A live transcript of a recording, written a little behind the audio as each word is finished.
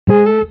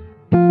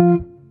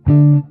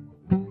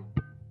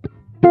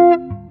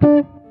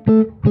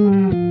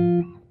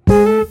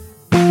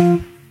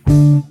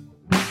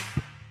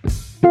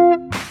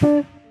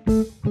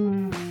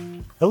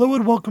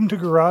welcome to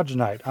Garage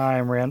Night.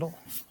 I'm Randall.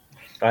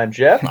 I'm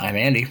Jeff. I'm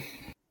Andy.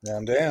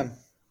 I'm Dan.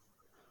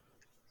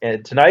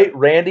 And tonight,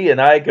 Randy and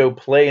I go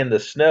play in the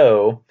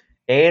snow.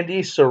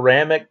 Andy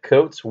ceramic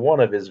coats one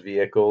of his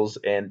vehicles,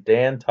 and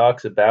Dan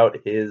talks about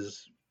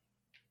his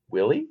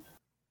Willie.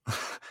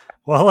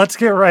 Well, let's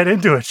get right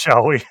into it,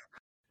 shall we?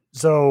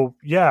 So,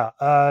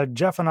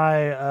 Jeff and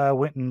I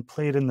went and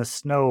played in the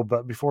snow.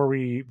 But before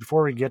we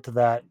get to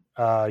that,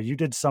 you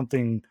did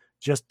something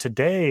just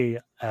today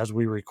as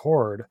we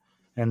record,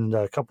 and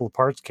a couple of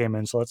parts came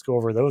in. So let's go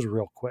over those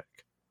real quick.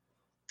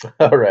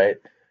 All right.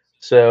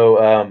 So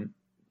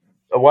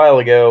a while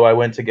ago, I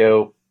went to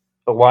go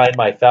align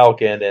my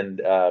Falcon,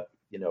 and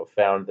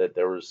found that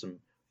there was some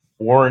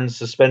worn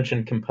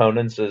suspension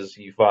components, as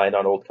you find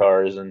on old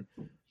cars, and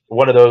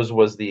one of those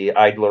was the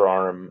idler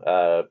arm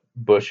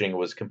bushing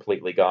was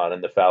completely gone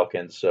in the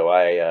Falcon. So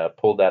I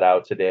pulled that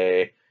out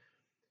today,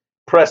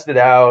 pressed it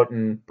out,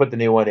 and put the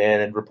new one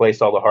in, and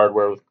replaced all the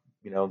hardware with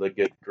the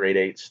good grade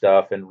 8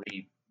 stuff, and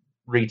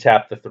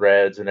re-tapped the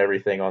threads and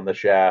everything on the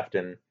shaft.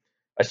 And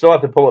I still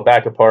have to pull it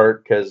back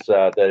apart because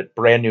the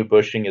brand new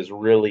bushing is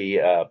really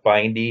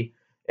bindy,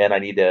 and I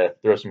need to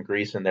throw some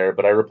grease in there.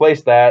 But I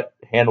replaced that;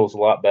 handles a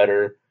lot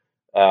better.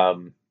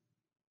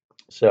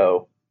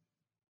 So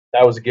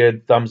that was a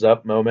good thumbs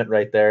up moment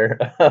right there.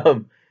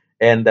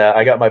 And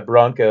I got my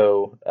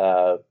Bronco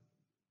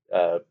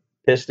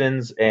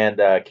pistons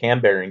and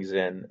cam bearings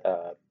in.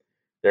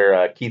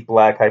 They're Keith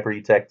Black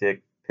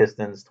Hyper-Eutectic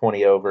pistons,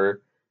 20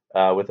 over,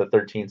 with a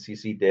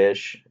 13cc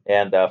dish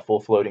and full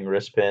floating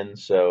wrist pin.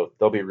 So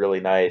they'll be really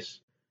nice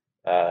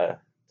to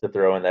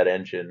throw in that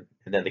engine.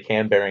 And then the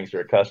cam bearings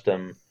are a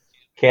custom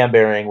cam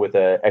bearing with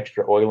an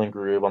extra oiling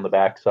groove on the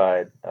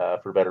backside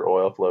for better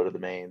oil flow to the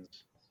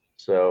mains.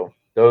 So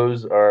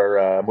those are,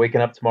 I'm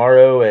waking up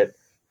tomorrow at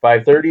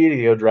 5:30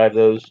 to go drive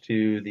those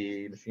to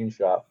the machine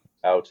shop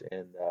out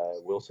in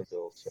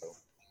Wilsonville. So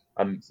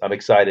I'm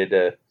excited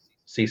to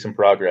see some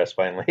progress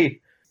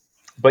finally.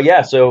 But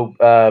yeah, so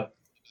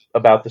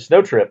about the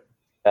snow trip,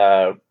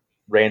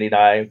 Randy and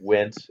I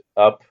went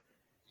up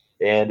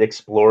and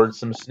explored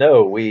some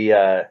snow. We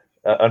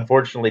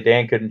unfortunately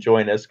Dan couldn't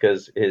join us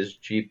because his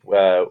Jeep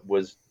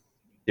was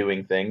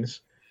doing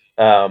things.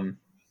 So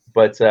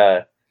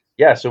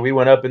we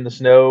went up in the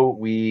snow.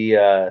 We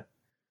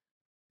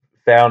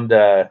found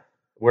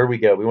where we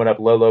go. We went up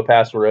Lolo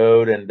Pass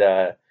Road and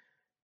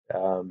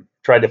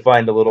tried to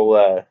find a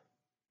little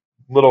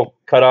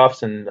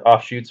cutoffs and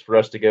offshoots for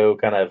us to go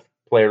kind of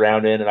play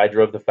around in. And I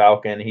drove the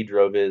Falcon. He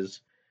drove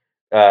his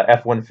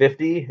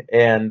F-150,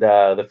 and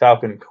the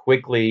Falcon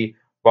quickly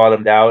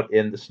bottomed out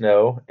in the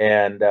snow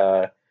and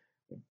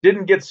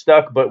didn't get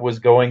stuck, but was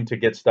going to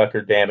get stuck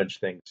or damage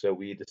things. So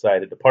we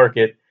decided to park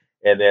it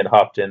and then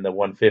hopped in the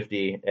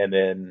 150 and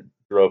then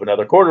drove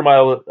another quarter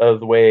mile of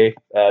the way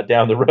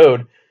down the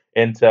road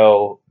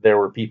until there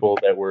were people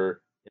that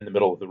were in the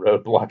middle of the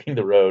road blocking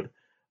the road.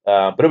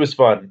 But it was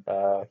fun.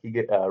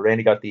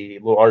 Randy got the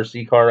little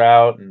RC car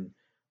out and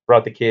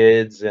brought the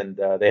kids, and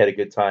they had a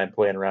good time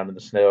playing around in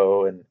the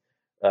snow and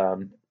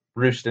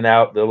roosting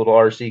out the little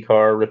RC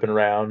car, ripping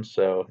around.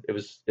 So it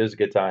was a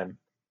good time.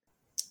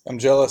 I'm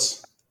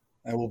jealous.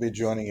 I will be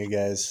joining you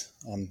guys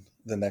on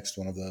the next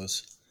one of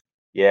those.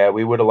 Yeah,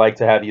 we would have liked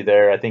to have you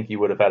there. I think you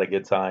would have had a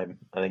good time.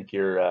 I think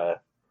your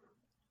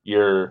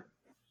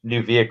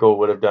new vehicle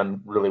would have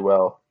done really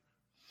well.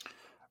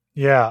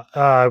 Yeah,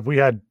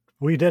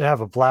 we did have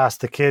a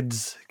blast. The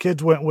kids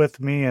went with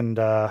me, and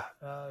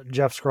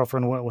Jeff's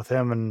girlfriend went with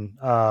him, and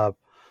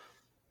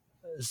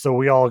so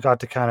we all got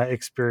to kind of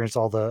experience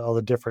all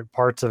the different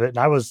parts of it. And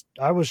I was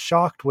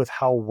shocked with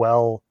how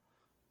well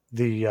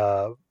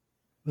the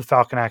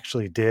Falcon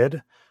actually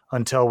did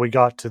until we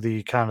got to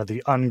the kind of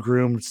the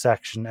ungroomed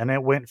section, and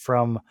it went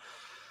from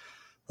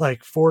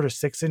like 4 to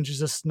 6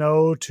 inches of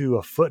snow to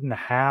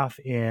 1.5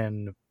 feet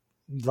in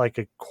like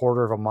a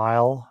quarter of a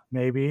mile,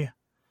 maybe.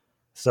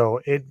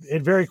 So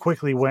it very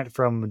quickly went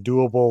from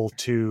doable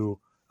to,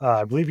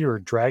 I believe you were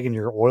dragging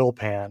your oil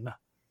pan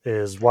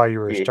is why you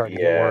were starting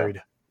to get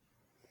worried.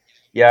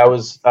 Yeah, I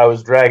was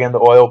dragging the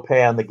oil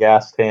pan, the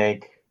gas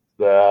tank,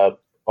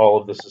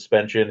 all of the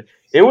suspension.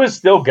 It was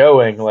still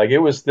going, like it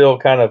was still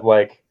kind of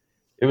like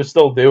it was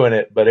still doing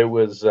it, but it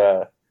was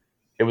going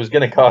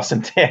to cause some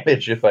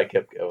damage if I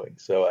kept going.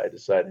 So I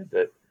decided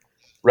that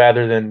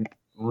rather than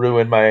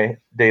ruin my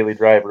daily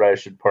driver, I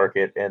should park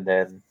it and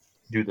then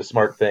do the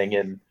smart thing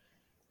and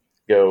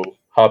go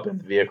hop in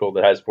the vehicle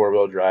that has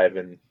 4-wheel drive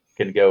and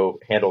can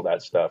go handle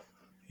that stuff.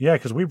 Yeah,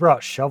 because we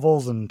brought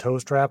shovels and tow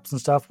straps and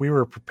stuff. We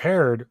were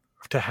prepared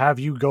to have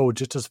you go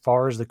just as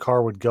far as the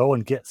car would go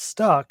and get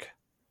stuck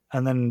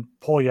and then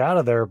pull you out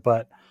of there.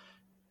 But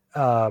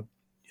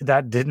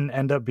that didn't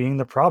end up being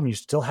the problem. You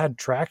still had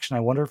traction.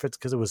 I wonder if it's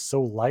because it was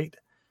so light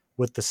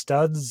with the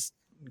studs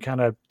kind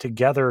of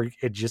together.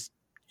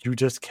 You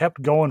just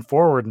kept going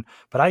forward.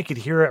 But I could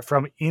hear it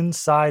from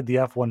inside the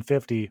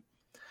F-150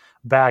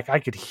 back. I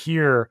could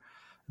hear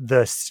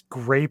the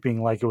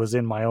scraping like it was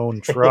in my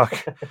own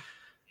truck.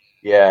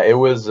 Yeah, it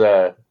was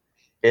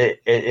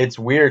it's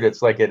weird.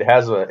 It's like it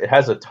has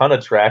a ton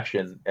of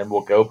traction and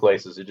will go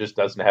places. It just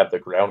doesn't have the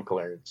ground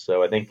clearance.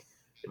 So I think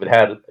if it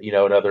had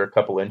another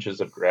couple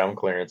inches of ground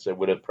clearance, it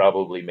would have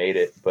probably made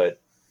it.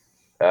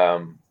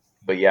 Um,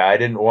 but yeah, I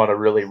didn't want to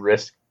really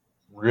risk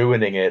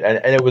ruining it, and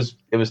it was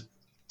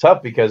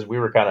tough because we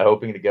were kind of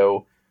hoping to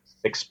go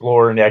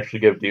explore and actually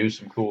go do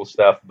some cool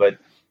stuff. But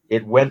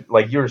it went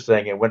like you were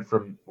saying, it went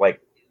from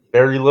like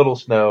very little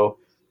snow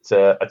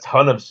to a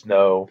ton of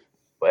snow,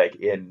 like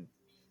in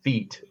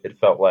feet. It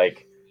felt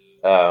like,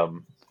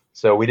 um,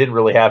 so we didn't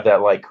really have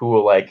that like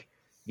cool like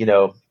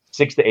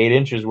 6 to 8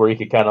 inches where you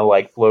could kind of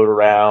like float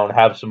around,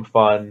 have some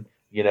fun.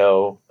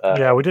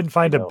 Yeah, we didn't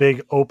find a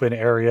big open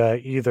area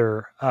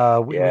either.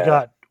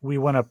 Yeah. We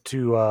went up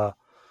to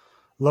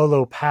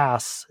Lolo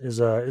Pass is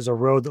a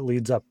road that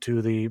leads up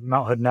to the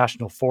Mount Hood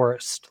National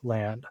Forest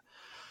land,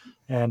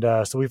 and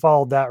so we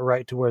followed that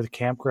right to where the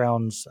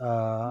campground's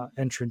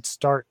entrance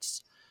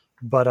starts.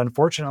 But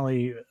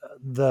unfortunately,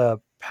 the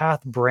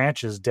path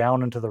branches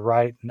down and to the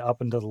right and up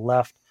and to the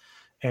left,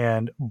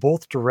 and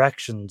both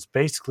directions,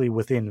 basically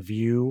within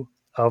view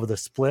of the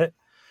split.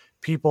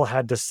 People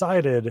had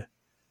decided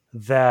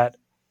that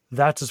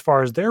that's as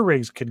far as their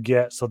rigs could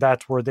get, so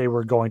that's where they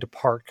were going to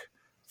park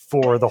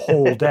for the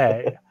whole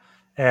day.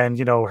 And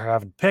we're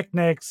having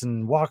picnics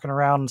and walking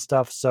around and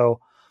stuff. So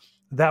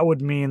that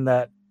would mean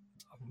that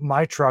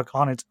my truck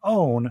on its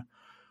own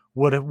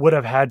would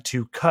have had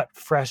to cut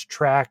fresh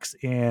tracks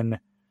in,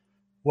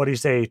 what do you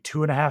say,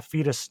 2.5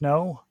 feet of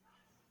snow.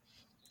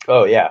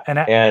 Oh yeah,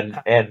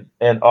 And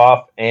and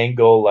off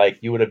angle, like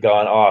you would have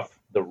gone off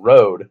the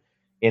road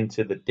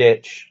into the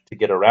ditch to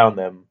get around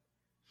them,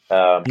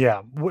 um,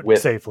 yeah,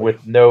 with safely.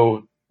 with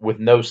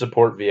no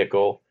support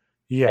vehicle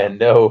Yeah, and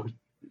no,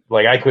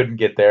 like I couldn't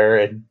get there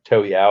and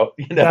tow you out,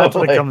 that's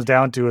what it like comes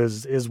down to.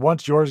 Is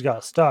once yours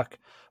got stuck,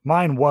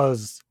 mine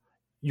was.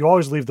 You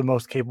always leave the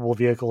most capable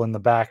vehicle in the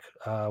back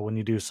when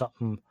you do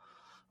something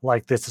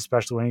like this,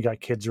 especially when you got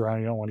kids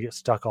around. You don't want to get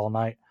stuck all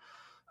night.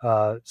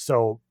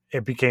 So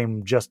it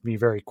became just me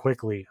very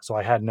quickly. So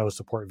I had no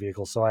support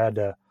vehicle. So I had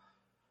to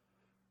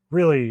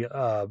really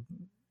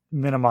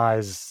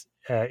minimize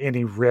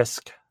any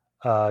risk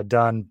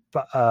done.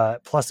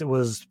 Plus, it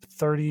was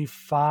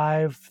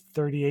 35,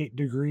 38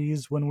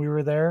 degrees when we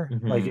were there.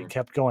 Like it mhm.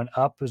 kept going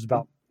up. It was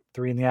about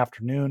 3 in the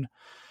afternoon.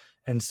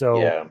 And so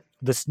Yeah,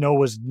 the snow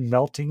was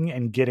melting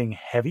and getting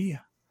heavy.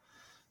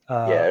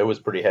 yeah, Uh, it was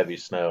pretty heavy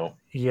snow.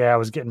 yeah, I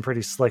was getting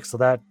pretty slick. So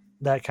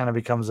that kind of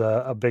becomes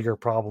a bigger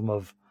problem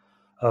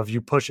of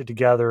you push it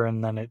together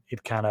and then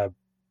it kind of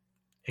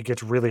it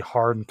gets really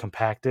hard and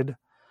compacted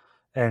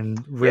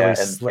and really Yeah, and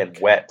slick.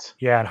 wet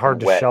Yeah, and hard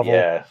to shovel.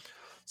 Yeah,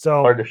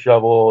 So hard to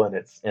shovel, and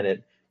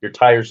it your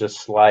tires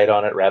just slide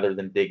on it rather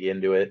than dig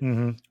into it.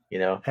 mhm.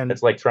 And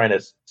It's like trying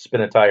to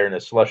spin a tire in a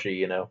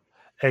slushy.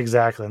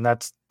 exactly, and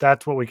that's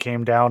what we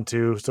came down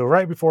to. So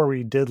right before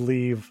we did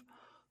leave,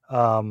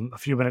 a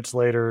few minutes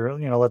later,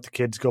 let the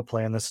kids go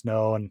play in the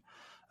snow and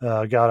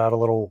got out a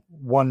little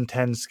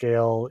 110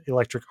 scale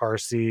electric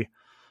RC.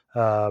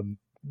 Um,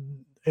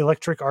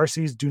 Electric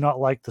RCs do not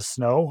like the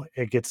snow.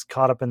 It gets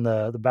caught up in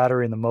the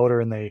battery and the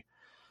motor, and they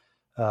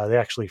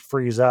actually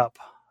freeze up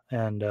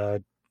and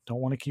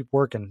don't want to keep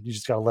working. You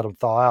just got to let them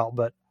thaw out.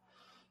 But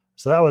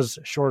so that was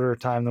shorter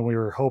time than we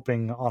were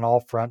hoping on all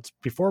fronts.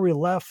 Before we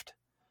left,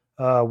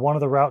 one of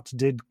the routes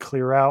did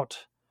clear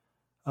out,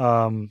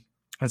 and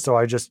so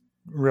I just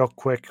real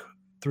quick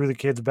threw the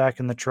kids back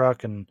in the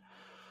truck and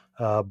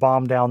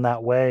bombed down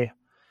that way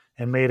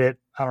and made it,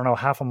 I don't know,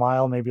 half a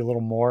mile, maybe a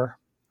little more.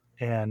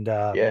 And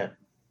Yeah,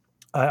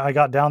 I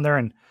got down there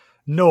and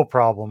no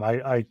problem.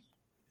 I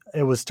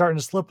it was starting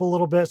to slip a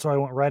little bit, so I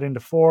went right into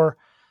four,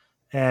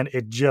 and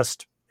it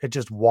just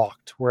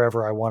walked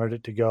wherever I wanted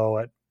it to go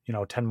at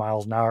 10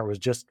 miles an hour. It was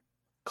just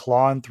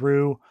clawing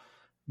through,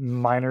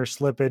 minor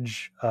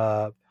slippage.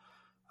 I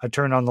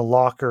turned on the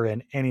locker,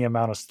 and any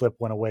amount of slip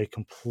went away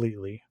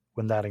completely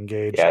when that yeah,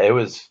 engaged.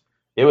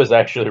 it was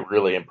actually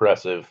really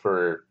impressive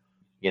for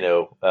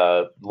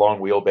long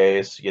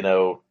wheelbase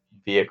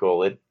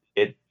vehicle. It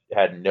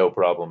had no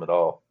problem at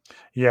all.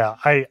 Yeah,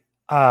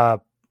 uh,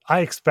 I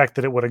expect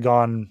that it would have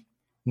gone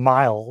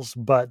miles,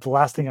 but the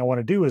last thing I want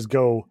to do is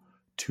go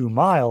 2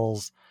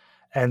 miles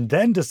and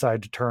then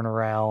decide to turn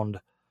around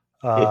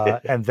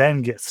and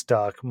then get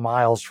stuck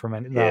miles from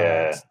it. No,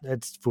 Yeah,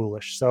 it's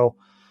foolish. So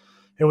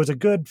it was a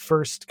good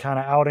first kind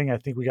of outing. I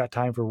think we got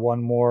time for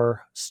one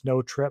more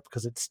snow trip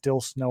because it's still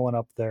snowing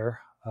up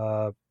there.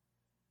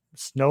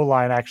 Snow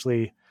line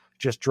actually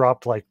just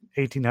dropped like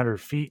 1,800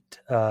 feet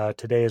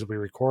today as we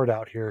record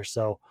out here.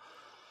 So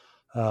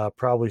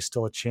probably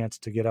still a chance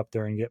to get up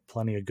there and get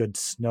plenty of good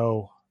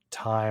snow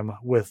time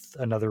with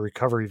another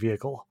recovery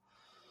vehicle.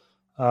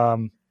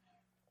 Um,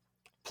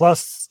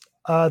 Plus,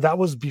 that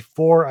was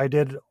before I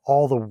did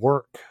all the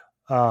work.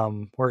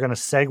 We're going to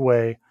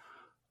segue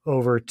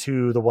over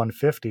to the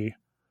 150.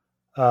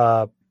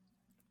 Uh,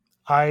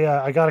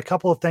 I got a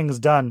couple of things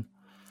done.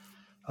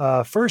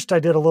 First, I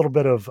did a little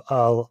bit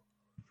of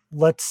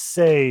let's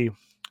say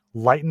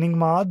lightning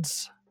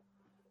mods.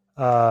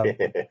 Uh,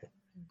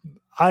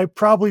 I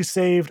probably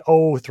saved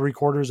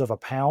 3/4 of a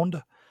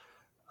pound.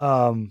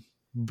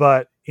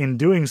 But in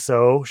doing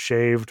so,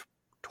 shaved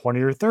 20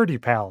 or 30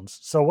 pounds.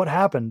 So what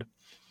happened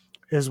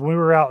is when we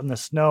were out in the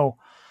snow,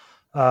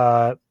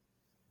 I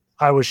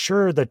was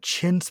sure the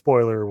chin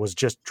spoiler was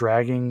just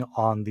dragging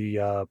on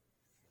the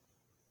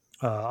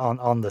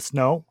on the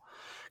snow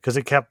because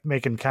it kept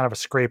making kind of a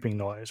scraping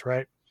noise,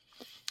 right?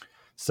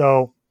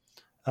 So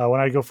when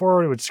I go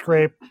forward, it would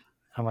scrape.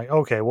 I'm like,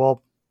 okay,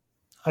 well,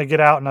 I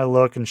get out and I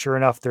look, and sure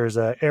enough, there's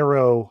a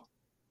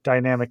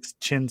Aerodynamics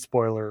chin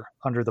spoiler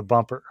under the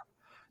bumper.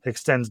 It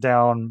extends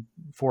down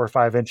 4 or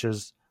 5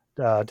 inches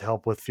to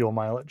help with fuel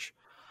mileage.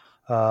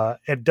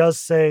 It does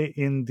say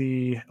in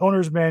the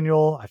owner's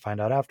manual, I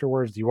find out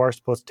afterwards, you are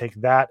supposed to take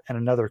that and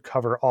another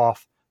cover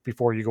off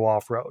before you go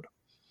off-road.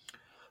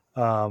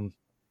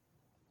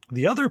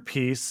 The other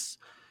piece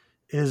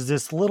is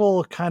this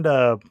little kind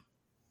of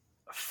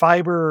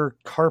fiber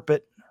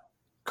carpet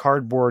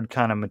cardboard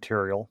kind of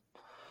material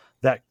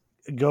that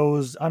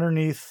goes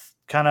underneath,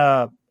 kind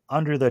of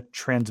under the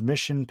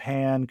transmission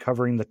pan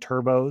covering the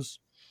turbos.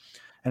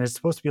 And it's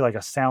supposed to be like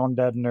a sound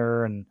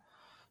deadener and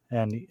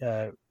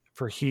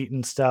for heat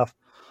and stuff.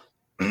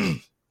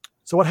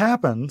 So what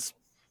happens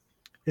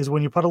is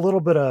when you put a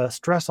little bit of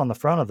stress on the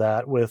front of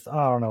that with,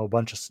 I don't know, a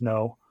bunch of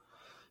snow,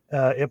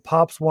 it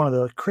pops one of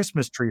the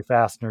Christmas tree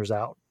fasteners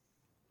out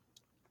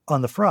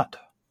on the front.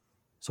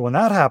 So when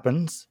that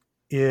happens,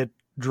 it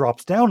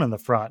drops down in the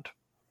front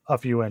a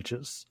few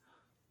inches.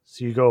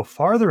 So you go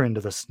farther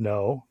into the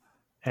snow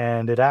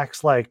and it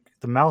acts like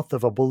the mouth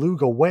of a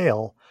beluga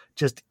whale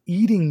just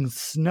eating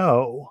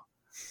snow.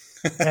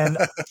 And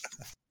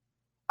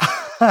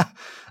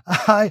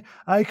I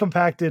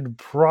compacted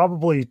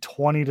probably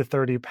 20 to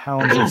 30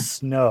 pounds of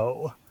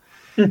snow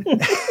into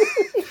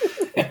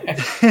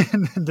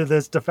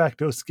this de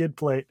facto skid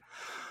plate.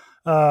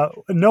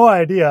 No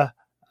idea.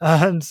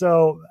 And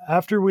so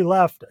after we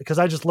left, because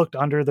I just looked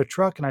under the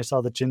truck and I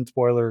saw the chin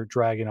spoiler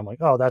dragging, I'm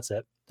like, oh, that's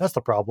it. That's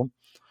the problem.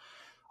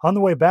 On the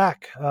way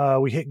back,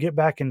 we get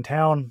back in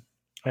town,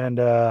 and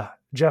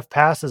Jeff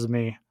passes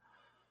me,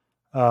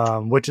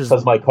 which is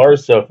because my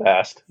car's so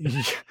fast.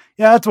 Yeah,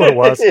 that's what it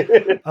was.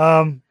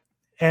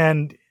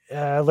 And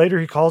later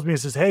he calls me and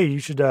says, "Hey, you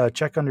should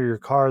check under your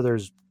car.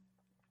 There's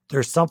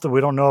something. We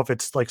don't know if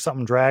it's like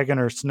something dragging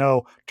or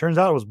snow." Turns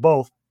out it was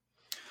both.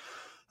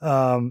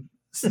 I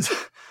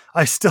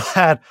still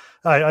had.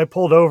 I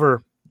pulled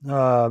over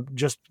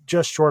just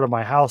short of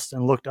my house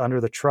and looked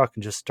under the truck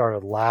and just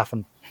started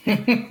laughing.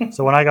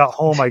 So when I got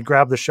home, I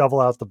grabbed the shovel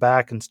out the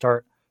back and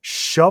start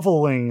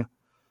shoveling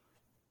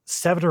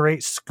 7 or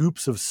 8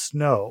 scoops of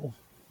snow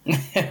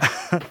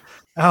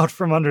out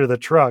from under the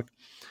truck.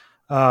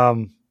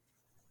 Yeah,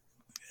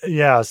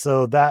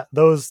 so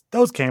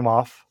those came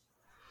off.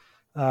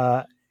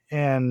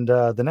 And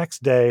the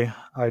next day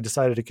I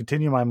decided to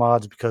continue my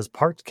mods because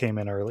parts came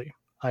in early.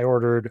 I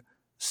ordered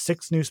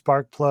 6 new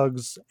spark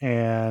plugs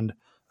and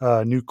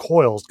new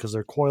coils because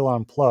they're coil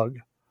on plug.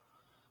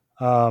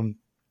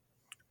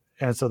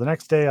 And so the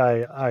next day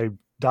I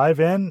dive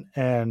in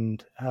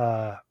and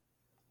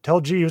tell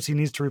Jeeves he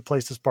needs to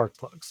replace the spark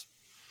plugs.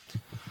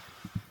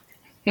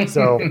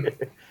 So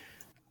it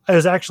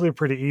was actually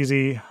pretty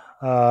easy.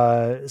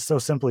 So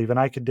simple, even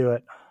I could do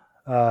it.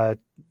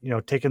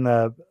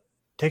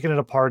 Taking it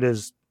apart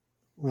is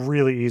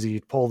really easy. You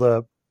pull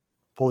the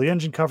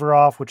engine cover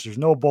off, which there's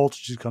no bolts,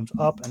 it just comes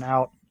up and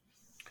out.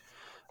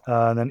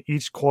 And then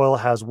each coil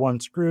has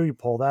 1 screw. You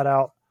pull that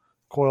out,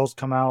 coils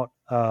come out,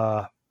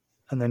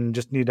 and then you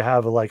just need to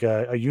have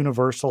a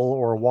universal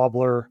or a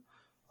wobbler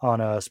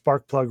on a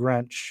spark plug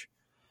wrench,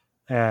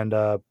 and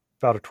about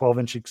a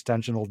 12-inch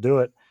extension will do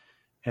it.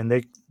 And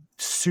they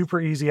super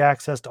easy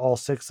access to all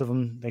 6 of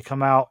them. They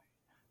come out,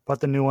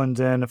 put the new ones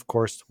in, of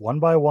course, one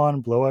by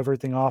one, blow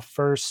everything off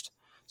first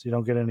so you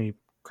don't get any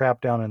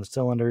crap down in the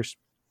cylinders.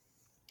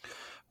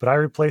 But I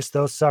replaced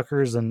those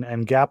suckers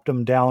and gapped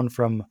them down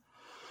from,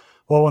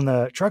 well, when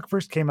the truck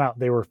first came out,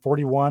 they were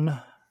 41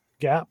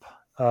 gap.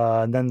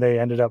 And then they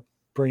ended up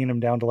bringing them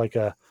down to like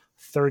a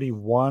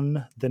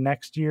 31 the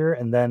next year.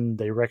 And then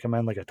they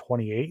recommend like a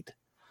 28.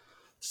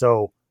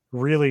 So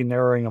really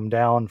narrowing them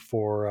down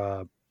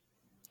for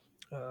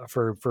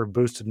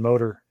boosted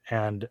motor.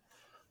 And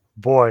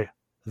boy,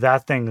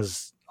 that thing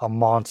is a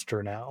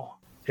monster now.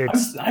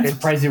 I'm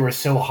surprised they were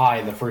so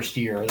high the first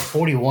year.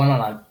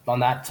 41 on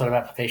that sort of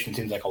application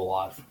seems like a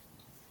lot.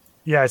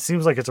 Yeah, it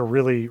seems like it's a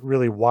really,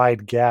 really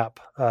wide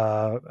gap,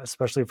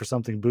 especially for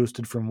something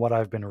boosted from what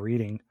I've been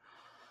reading.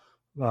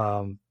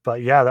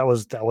 But yeah, that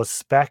was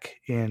spec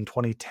in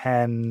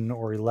 2010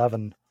 or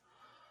 11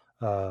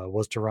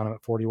 was to run them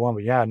at 41.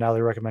 But yeah, now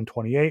they recommend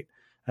 28.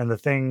 And the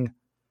thing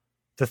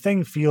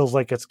feels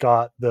like it's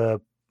got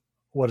the,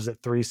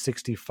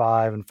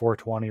 365 and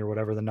 420 or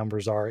whatever the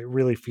numbers are. It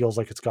really feels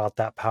like it's got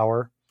that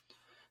power.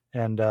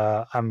 And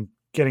I'm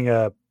getting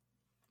a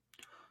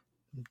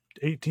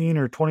 18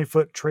 or 20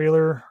 foot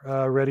trailer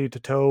ready to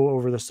tow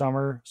over the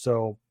summer.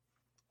 So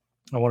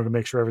I wanted to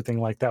make sure everything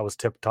like that was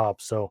tip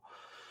top. So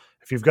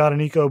if you've got an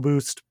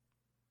EcoBoost,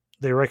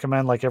 they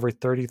recommend like every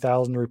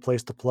 30,000 to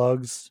replace the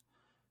plugs.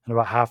 and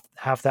about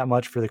half that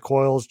much for the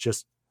coils,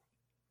 just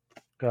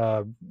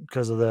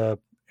because of the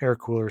air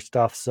cooler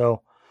stuff.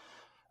 So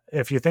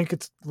if you think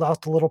it's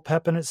lost a little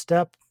pep in its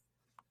step,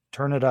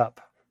 turn it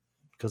up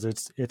because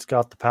it's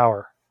got the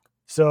power.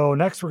 So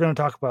next we're going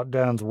to talk about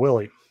Dan's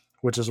Willie,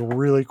 which is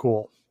really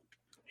cool.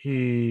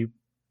 He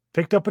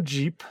picked up a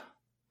Jeep,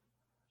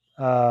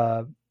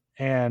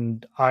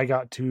 and I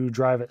got to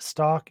drive it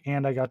stock,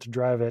 and I got to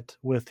drive it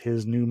with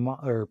his new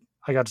or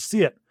I got to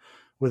see it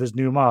with his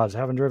new mods.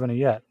 Haven't driven it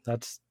yet.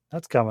 That's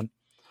coming.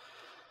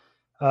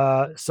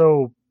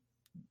 So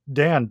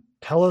Dan,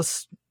 tell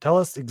us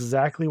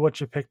exactly what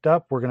you picked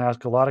up. We're going to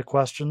ask a lot of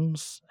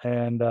questions,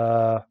 and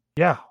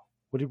yeah,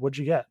 what'd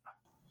you get?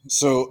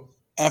 So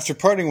after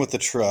parting with the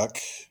truck,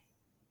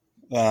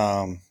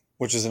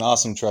 which is an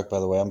awesome truck, by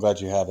the way, I'm glad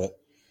you have it.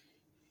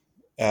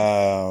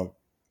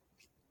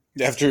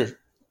 After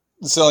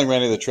selling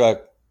Randy the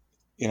truck,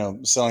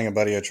 selling a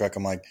buddy a truck,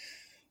 I'm like,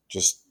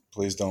 just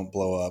please don't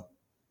blow up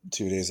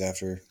 2 days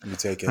after you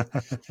take it.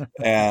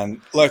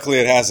 And luckily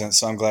it hasn't,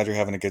 so I'm glad you're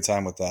having a good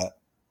time with that.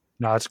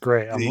 No, it's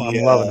great. I'm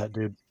loving it,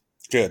 dude.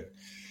 Good.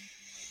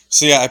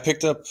 So yeah, I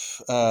picked up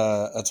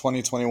a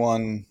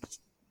 2021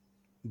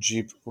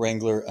 Jeep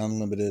Wrangler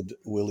Unlimited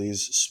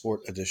Willys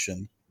Sport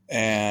Edition,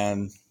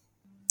 and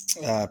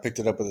picked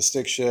it up with a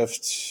stick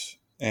shift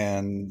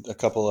and a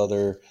couple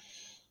other.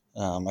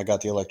 I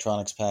got the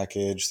electronics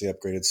package, the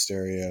upgraded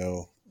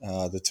stereo,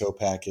 the tow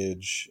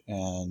package,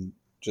 and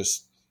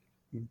just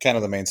kind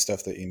of the main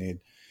stuff that you need.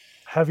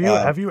 Have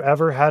you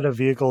ever had a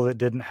vehicle that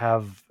didn't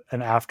have an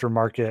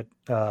aftermarket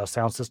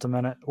sound system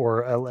in it,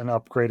 or an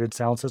upgraded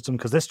sound system?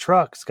 Because this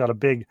truck's got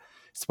it's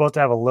supposed to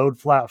have a load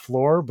flat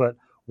floor, but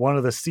one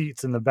of the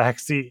seats in the back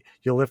seat,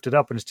 you lift it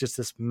up and it's just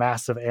this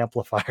massive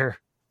amplifier.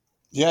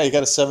 Yeah, you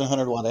got a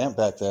 700 watt amp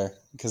back there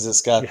because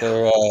it's got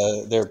their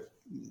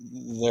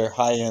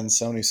high end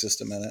Sony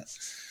system in it.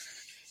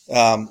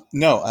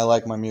 No, I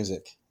like my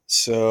music.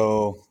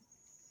 So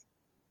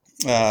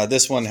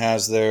this one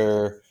has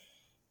their.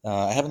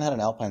 I haven't had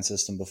an Alpine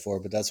system before,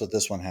 but that's what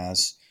this one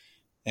has,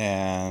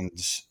 and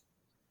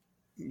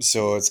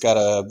so it's got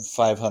a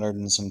 500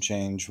 and some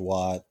change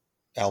watt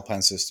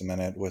Alpine system in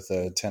it with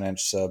a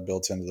 10-inch sub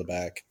built into the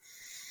back,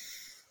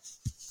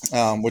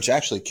 which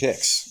actually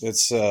kicks.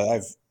 It's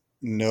I've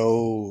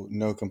no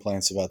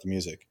complaints about the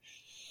music.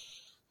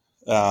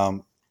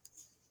 But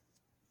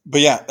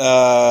yeah,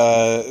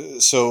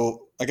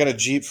 so I got a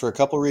Jeep for a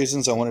couple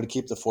reasons. I wanted to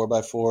keep the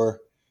 4x4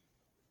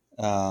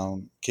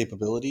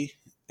 capability,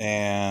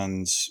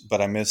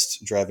 but I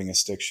missed driving a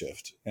stick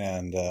shift,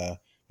 and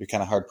you're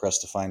kind of hard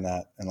pressed to find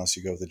that unless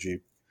you go with a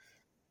Jeep.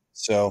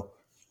 So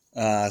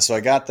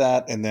I got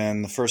that, and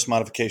then the first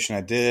modification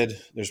I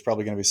did, there's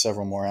probably going to be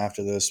several more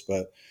after this,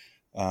 but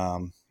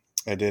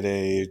I did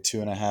a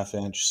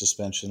 2.5-inch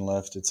suspension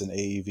lift. It's an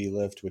AEV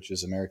lift, which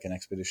is American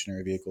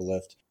Expeditionary Vehicle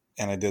Lift.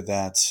 And I did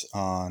that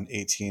on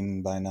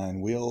 18x9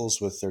 wheels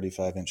with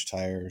 35-inch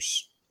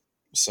tires.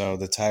 So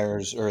the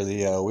tires, or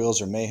the wheels,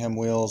 are Mayhem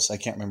wheels. I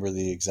can't remember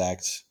the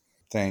exact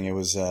thing. It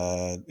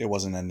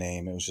wasn't a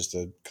name. It was just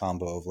a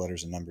combo of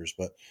letters and numbers.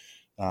 But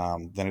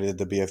then I did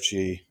the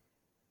BFG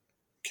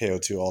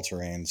KO2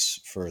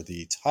 all-terrains for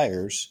the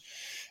tires,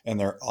 and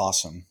they're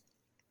awesome.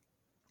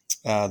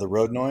 The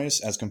road noise,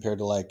 as compared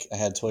to I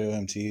had Toyo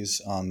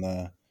MTs on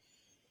the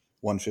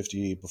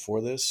 150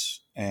 before this,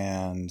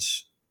 and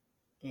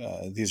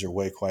these are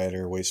way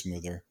quieter, way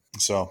smoother.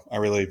 So I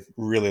really,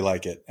 really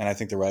like it. And I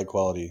think the ride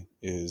quality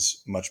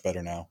is much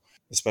better now,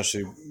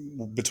 especially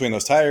between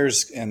those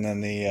tires and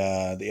then the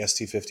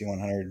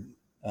ST5100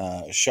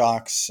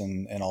 shocks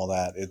and all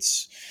that.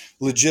 It's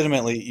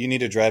legitimately, you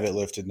need to drive it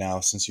lifted now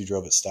since you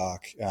drove it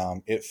stock.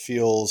 It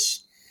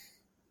feels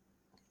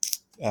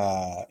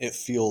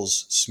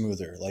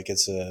smoother. Like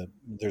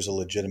there's a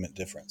legitimate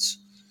difference.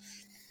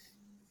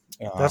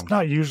 That's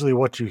not usually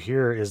what you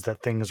hear, is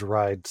that things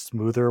ride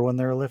smoother when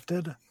they're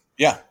lifted.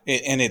 Yeah,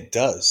 and it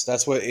does.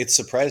 That's what it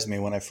surprised me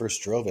when I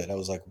first drove it. I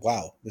was like,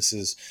 wow, this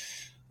is,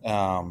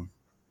 I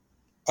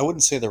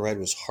wouldn't say the ride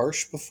was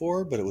harsh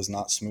before, but it was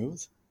not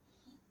smooth.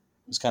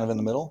 It was kind of in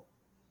the middle.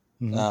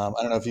 Mm-hmm.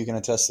 I don't know if you can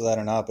attest to that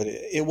or not, but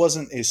it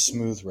wasn't a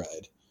smooth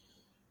ride.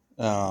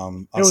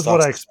 It was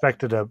what I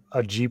expected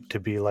a Jeep to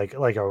be, like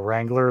a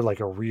Wrangler, like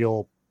a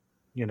real,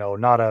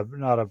 not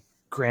a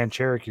Grand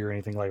Cherokee or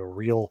anything, like a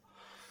real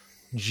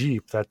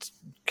Jeep. That's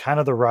kind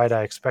of the ride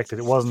I expected.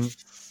 It wasn't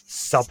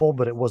supple,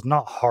 but it was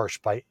not harsh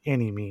by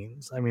any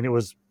means. I mean, it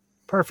was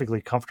perfectly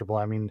comfortable.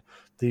 I mean,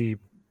 the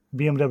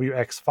BMW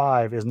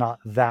X5 is not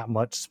that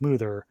much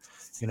smoother.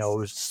 It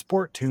was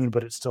sport tuned,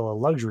 but it's still a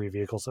luxury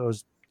vehicle, so it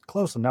was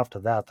close enough to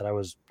that I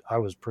was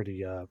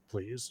pretty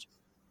pleased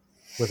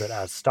with it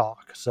as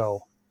stock.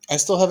 So I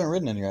still haven't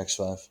ridden in your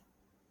X5.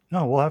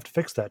 No, we'll have to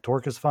fix that.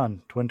 Torque is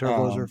fun. Twin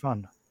turbos are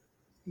fun.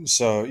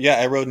 So yeah,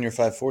 I rode in your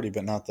 540,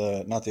 but not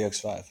the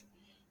X5.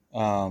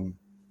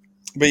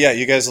 But yeah,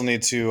 you guys will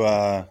need to.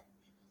 I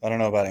don't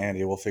know about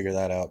Andy. We'll figure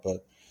that out,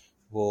 but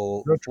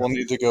we'll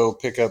need to go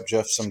pick up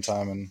Jeff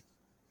sometime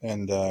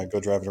and go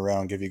drive it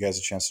around. Give you guys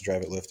a chance to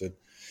drive it lifted.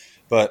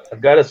 But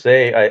I've got to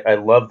say, I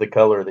love the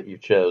color that you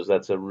chose.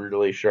 That's a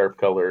really sharp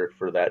color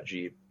for that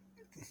Jeep.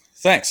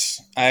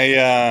 thanks.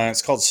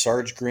 It's called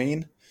Sarge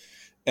Green,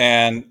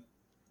 and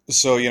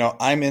so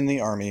I'm in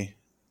the Army,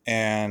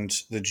 and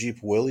the Jeep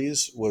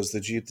Willys was the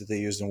Jeep that they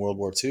used in World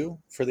War II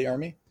for the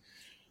Army.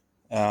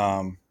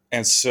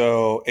 And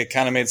so it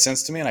kind of made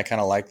sense to me, and I kind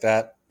of like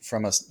that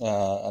from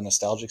a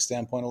nostalgic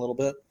standpoint a little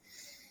bit.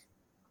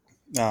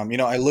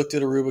 I looked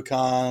at a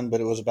Rubicon, but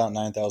it was about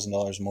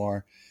 $9,000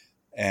 more,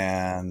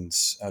 and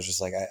I was just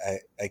like,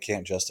 I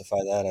can't justify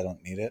that. I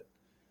don't need it.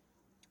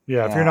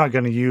 Yeah, if you're not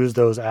going to use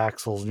those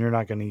axles and you're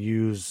not going to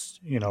use,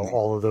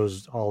 all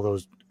those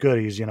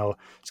goodies,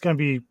 it's going to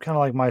be kind of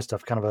like my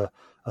stuff, kind of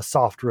a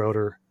soft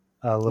rotor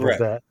a little Right.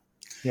 bit.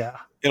 Yeah.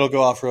 It'll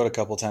go off road a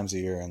couple times a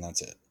year, and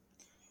that's it.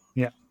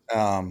 Yeah.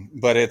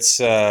 But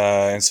it's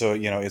and so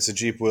it's a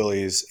Jeep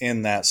Willys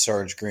in that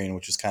Sarge green,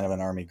 which is kind of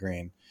an Army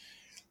green,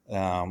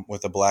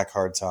 with a black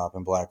hardtop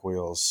and black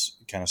wheels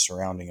kind of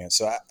surrounding it.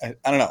 So I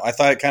don't know. I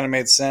thought it kind of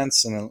made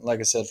sense, and like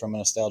I said, from a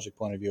nostalgic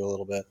point of view, a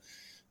little bit,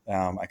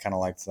 I kind of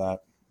liked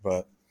that.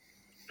 But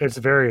it's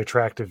a very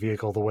attractive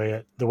vehicle the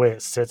way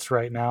it sits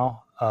right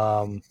now.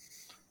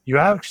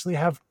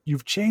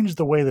 You've changed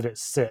the way that it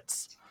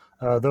sits.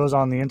 Those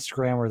on the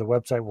Instagram or the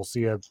website will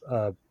see a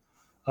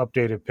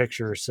updated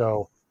picture.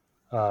 So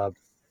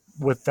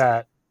with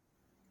that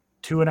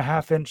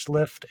 2.5-inch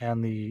lift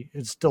and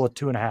it's still a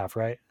 2.5,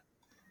 right?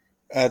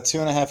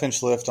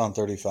 2.5-inch lift on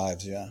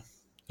 35s.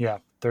 Yeah.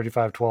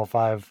 35,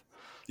 12.5.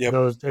 Yep.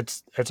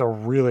 It's a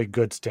really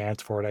good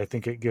stance for it. I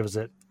think it gives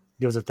it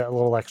that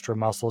little extra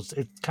muscle.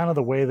 It's kind of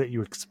the way that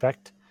you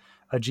expect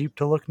a Jeep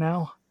to look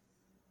now.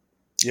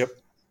 Yep.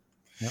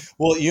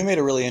 Well, you made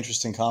a really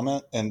interesting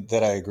comment, and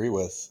that I agree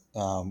with.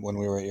 When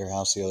we were at your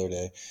house the other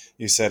day,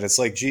 you said it's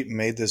like Jeep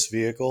made this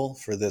vehicle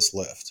for this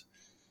lift.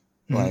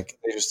 Mm-hmm. Like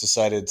they just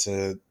decided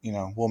to,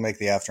 we'll make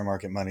the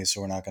aftermarket money,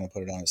 so we're not going to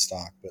put it on its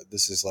stock. But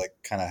this is like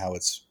kind of how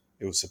it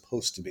was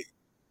supposed to be.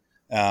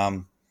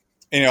 I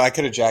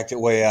could have jacked it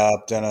way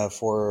up, done a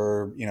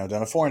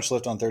 4-inch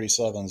lift on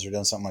 37s, or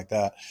done something like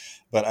that.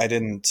 But I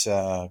didn't.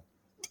 I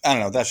don't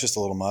know. That's just a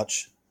little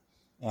much.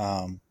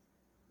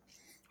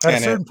 At a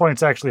certain point,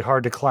 it's actually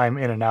hard to climb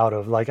in and out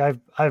of. Like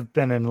I've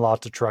been in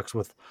lots of trucks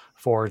with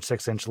 4 and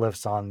 6-inch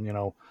lifts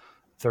on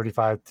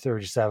 35,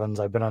 37s.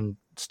 I've been on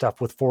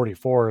stuff with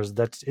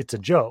 44s. It's a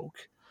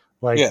joke.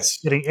 Like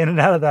getting in and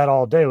out of that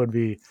all day would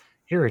be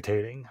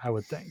irritating, I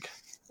would think.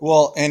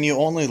 Well, and you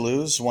only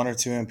lose 1 or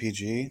 2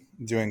 mpg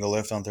doing the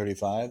lift on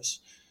 35s.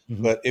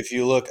 Mm-hmm. But if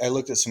you look, I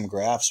looked at some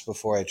graphs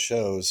before I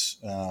chose,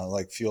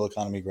 like fuel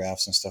economy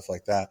graphs and stuff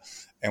like that.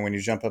 And when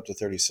you jump up to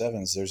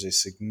 37s, there's a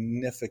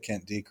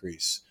significant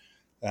decrease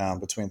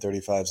between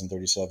 35s and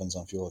 37s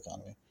on fuel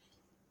economy.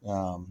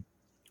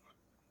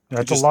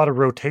 That's a lot of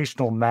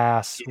rotational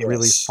mass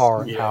really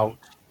far out.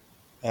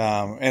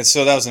 And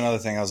so that was another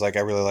thing. I was like,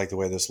 I really like the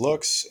way this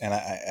looks. And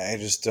I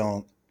just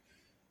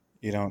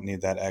you don't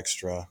need that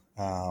extra.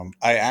 I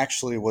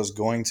actually was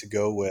going to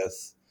go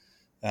with,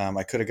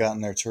 I could have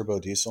gotten their turbo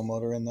diesel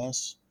motor in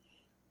this,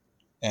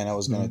 and I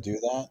was going to do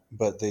that,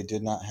 but they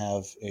did not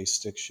have a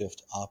stick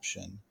shift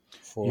option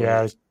for.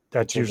 Yeah,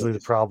 that's usually the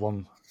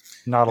problem.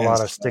 Not a lot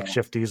of stick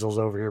shift diesels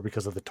over here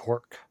because of the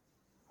torque.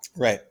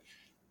 Right.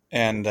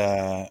 And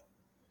I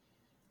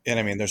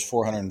mean, there's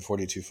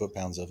 442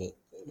 foot-pounds of it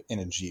in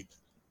a Jeep.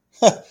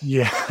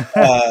 Yeah.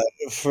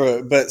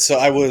 So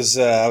I was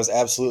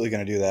absolutely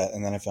going to do that,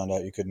 and then I found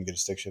out you couldn't get a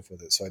stick shift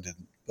with it, so I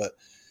didn't. But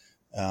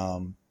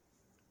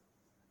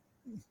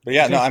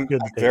yeah, no, I'm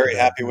very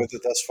happy with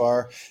it thus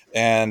far,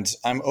 and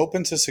I'm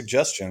open to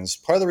suggestions.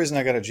 Part of the reason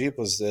I got a Jeep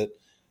was that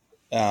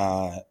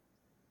I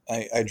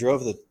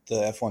drove the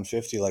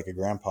F-150 like a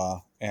grandpa,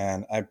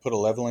 and I put a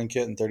leveling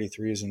kit and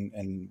 33s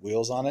and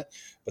wheels on it,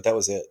 but that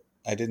was it.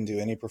 I didn't do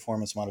any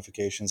performance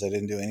modifications. I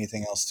didn't do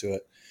anything else to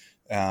it.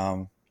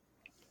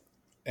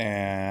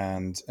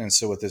 And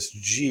so with this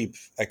Jeep,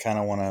 I kind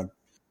of want to,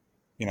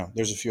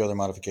 there's a few other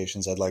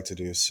modifications I'd like to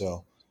do.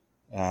 So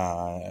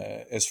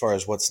as far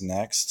as what's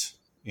next,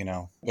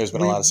 there's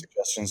been a lot of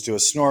suggestions. Do a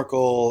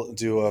snorkel,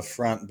 do a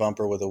front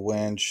bumper with a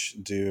winch,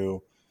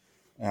 do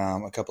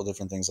a couple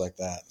different things like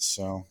that.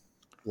 So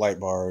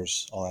light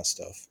bars, all that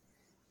stuff.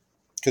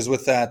 Because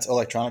with that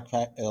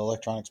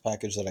electronics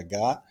package that I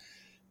got,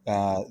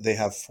 they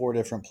have 4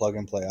 different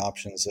plug-and-play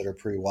options that are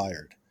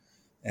pre-wired.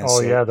 And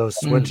those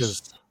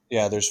switches.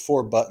 Yeah, there's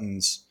 4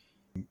 buttons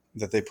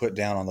that they put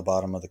down on the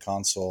bottom of the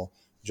console,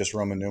 just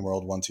Roman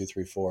numeral 1, 2,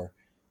 3, 4.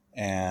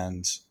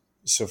 And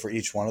so for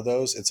each one of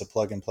those, it's a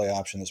plug-and-play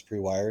option that's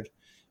pre-wired.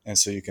 And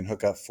so you can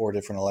hook up 4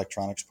 different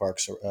electronics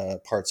parts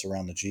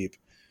around the Jeep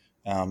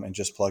and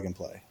just plug and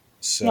play.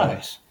 So,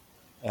 nice.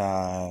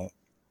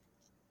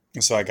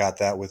 So I got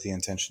that with the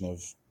intention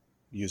of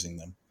using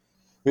them.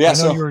 But yeah,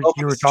 so you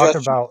were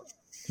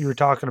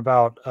talking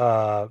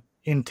about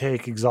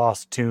intake,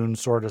 exhaust tune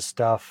sort of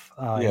stuff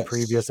in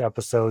previous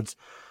episodes.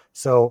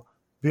 So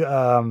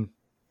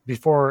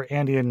before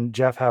Andy and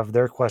Jeff have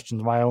their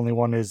questions, my only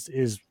one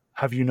is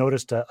have you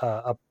noticed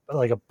a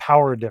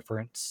power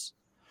difference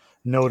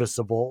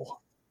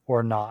noticeable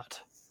or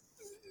not?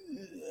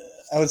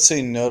 I would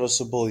say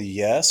noticeable,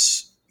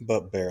 yes,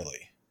 but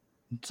barely.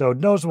 So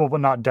noticeable, but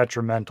not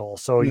detrimental.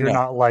 So you're No,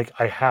 not like,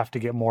 I have to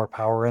get more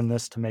power in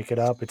this to make it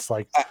up. It's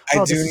like, I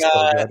oh, do this is not.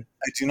 still good.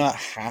 I do not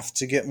have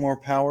to get more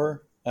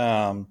power.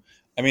 I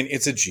mean,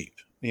 it's a Jeep.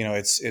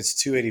 It's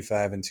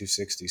 285 and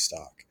 260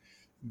 stock,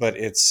 but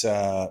it's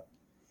so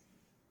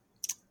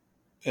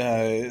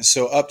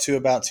up to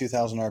about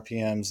 2,000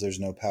 RPMs. There's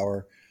no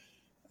power.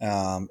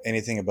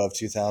 Anything above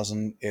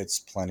 2,000, it's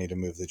plenty to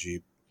move the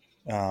Jeep.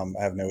 I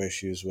have no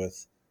issues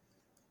with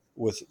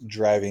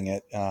driving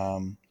it.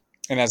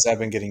 And as I've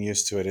been getting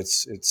used to it,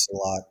 it's a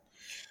lot.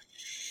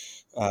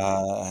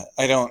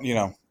 I don't,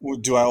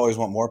 do I always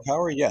want more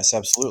power? Yes,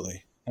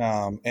 absolutely.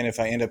 And if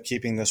I end up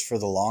keeping this for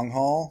the long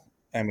haul,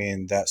 I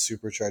mean, that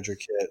supercharger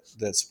kit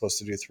that's supposed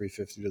to do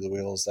 350 to the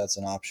wheels, that's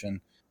an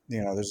option.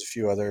 There's a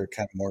few other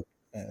kind of more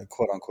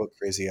quote unquote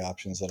crazy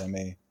options that I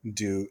may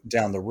do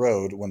down the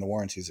road when the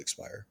warranties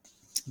expire.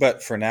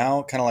 But for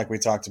now, kind of like we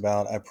talked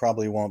about, I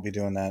probably won't be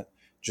doing that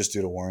just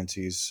due to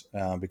warranties,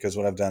 because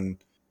what I've done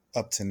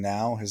up to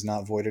now has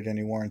not voided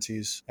any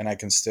warranties, and I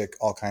can stick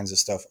all kinds of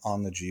stuff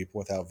on the Jeep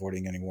without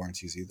voiding any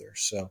warranties either.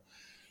 So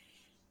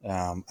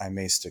I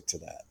may stick to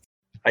that.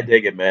 I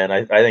dig it, man.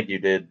 I think you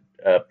did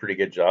a pretty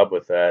good job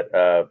with that.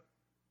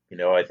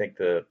 I think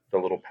the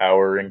little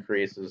power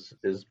increase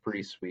is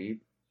pretty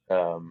sweet.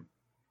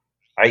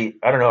 I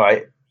don't know.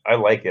 I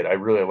like it. I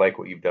really like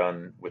what you've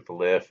done with the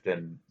lift,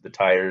 and the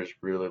tires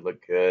really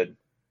look good.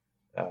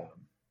 Um,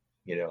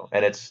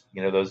 and it's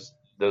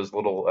those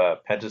little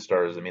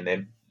Pentastars. I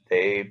mean,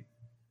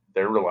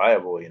 they're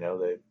reliable.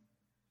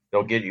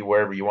 They'll get you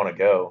wherever you want to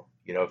go.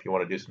 If you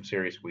want to do some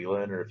serious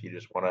wheeling, or if you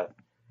just want to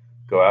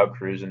go out,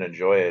 cruise, and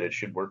enjoy it, it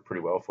should work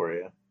pretty well for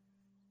you.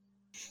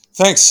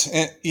 Thanks.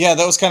 And yeah,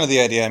 that was kind of the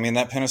idea. I mean,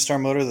 that Pentastar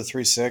motor, the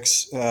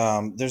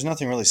 3.6, there's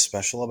nothing really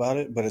special about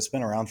it, but it's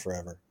been around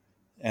forever.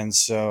 And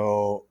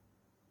so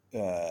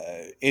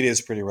it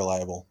is pretty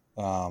reliable.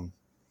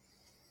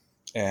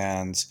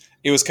 And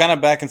it was kind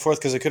of back and forth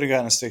because I could have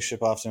gotten a stick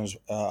shift option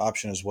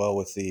as well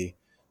with the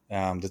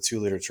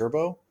 2-liter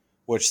turbo,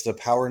 which the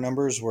power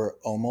numbers were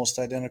almost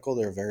identical.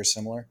 They're very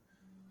similar.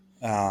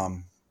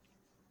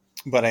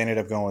 But I ended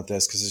up going with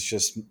this because it's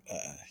just,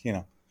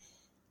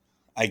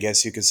 I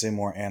guess you could say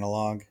more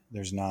analog.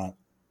 There's not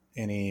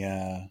any,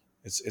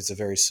 it's a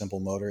very simple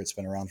motor. It's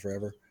been around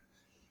forever.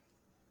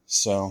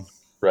 So,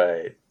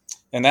 right.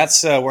 And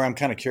that's where I'm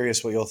kind of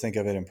curious what you'll think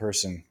of it in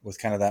person, with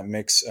kind of that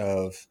mix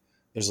of,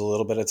 there's a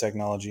little bit of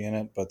technology in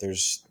it, but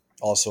there's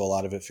also a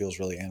lot of it feels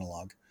really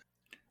analog.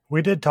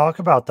 We did talk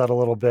about that a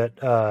little bit,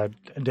 Dan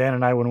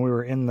and I, when we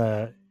were in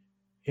the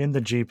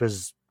Jeep.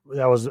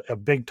 That was a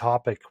big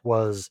topic,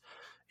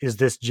 is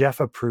this Jeff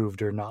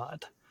approved or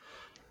not?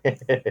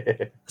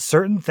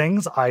 Certain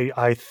things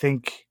I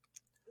think,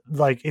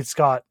 like, it's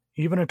got,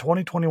 even in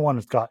 2021,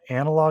 it's got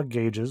analog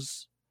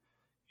gauges.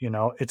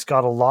 It's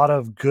got a lot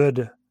of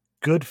good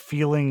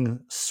feeling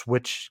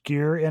switch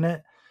gear in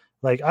it.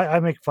 Like, I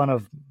make fun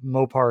of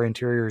Mopar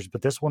interiors,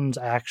 but this one's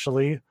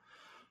actually,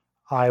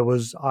 I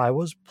was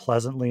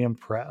pleasantly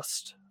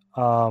impressed.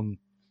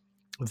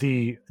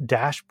 The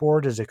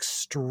dashboard is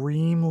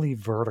extremely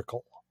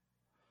vertical,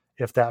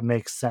 if that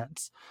makes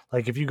sense.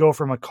 Like, if you go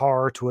from a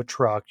car to a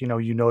truck,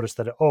 you notice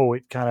that,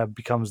 it kind of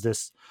becomes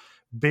this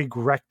big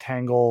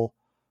rectangle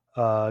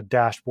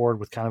dashboard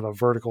with kind of a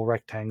vertical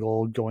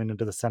rectangle going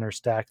into the center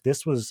stack.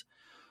 This was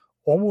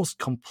almost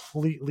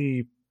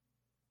completely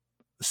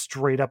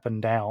straight up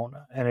and down,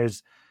 and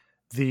is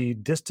the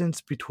distance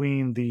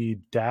between the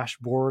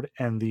dashboard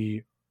and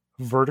the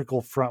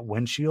vertical front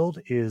windshield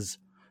is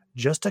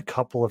just a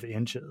couple of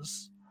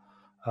inches,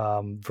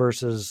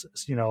 versus,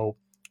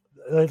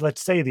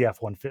 let's say the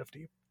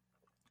F-150.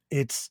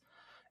 It's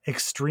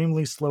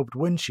extremely sloped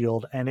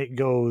windshield, and it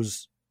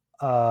goes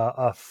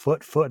a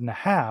foot and a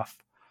half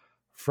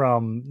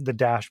from the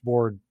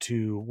dashboard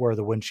to where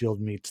the windshield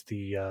meets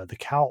the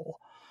cowl.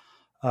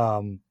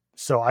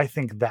 So I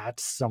think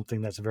that's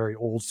something that's very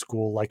old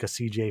school, like a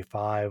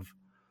CJ5.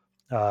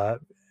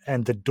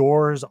 And the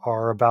doors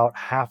are about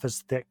half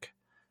as thick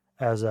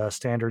as a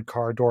standard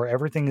car door.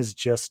 Everything is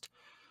just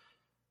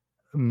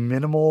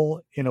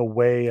minimal in a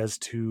way as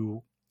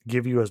to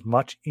give you as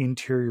much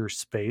interior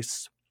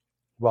space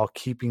while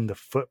keeping the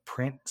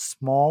footprint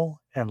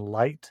small and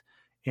light,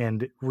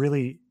 and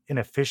really an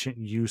efficient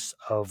use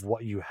of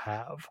what you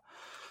have.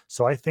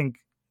 So I think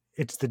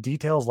it's the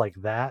details like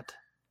that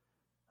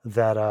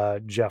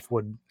Jeff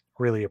would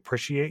really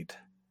appreciate.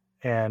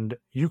 And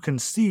you can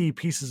see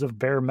pieces of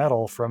bare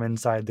metal from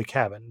inside the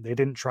cabin. They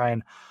didn't try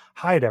and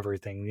hide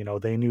everything.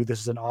 They knew this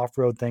is an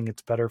off-road thing.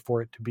 It's better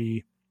for it to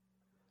be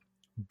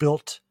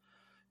built,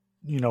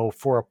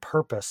 for a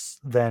purpose,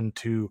 than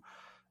to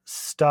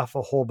stuff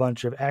a whole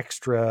bunch of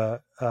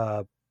extra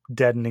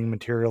deadening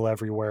material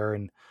everywhere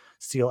and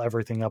seal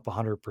everything up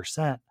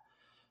 100%,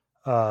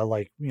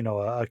 like,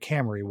 a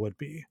Camry would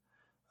be.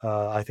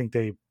 I think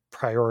they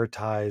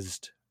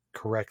prioritized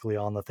correctly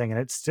on the thing,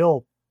 and it's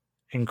still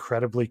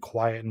incredibly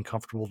quiet and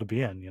comfortable to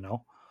be in.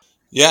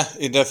 Yeah,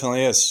 it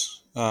definitely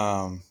is.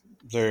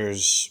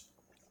 There's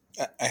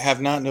I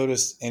have not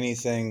noticed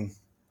anything.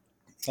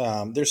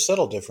 There's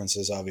subtle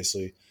differences,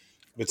 obviously,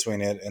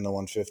 between it and the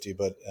 150,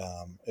 but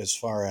as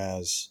far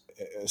as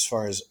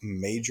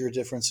major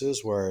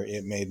differences, where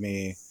it made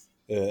me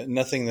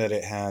nothing that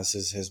it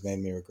has made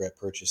me regret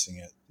purchasing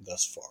it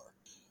thus far.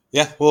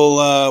 Yeah,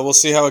 we'll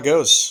see how it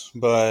goes,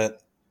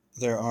 but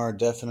there are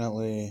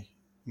definitely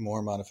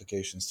more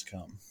modifications to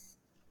come.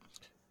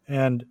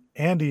 And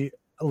Andy,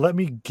 let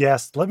me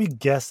guess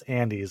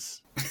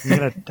Andy's.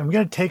 I'm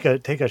gonna take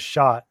a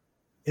shot.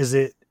 Is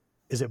it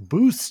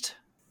boost?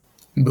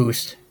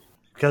 Boost.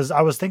 Because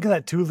I was thinking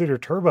that 2-liter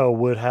turbo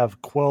would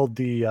have quelled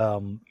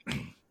the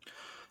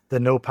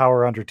no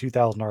power under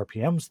 2,000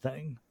 RPMs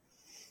thing.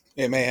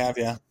 It may have,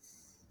 yeah.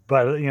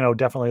 But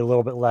definitely a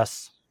little bit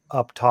less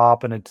up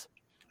top, and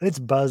it's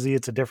buzzy.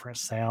 It's a different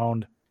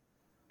sound,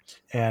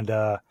 and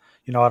I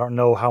don't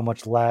know how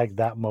much lag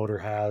that motor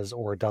has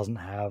or doesn't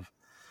have.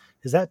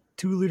 Is that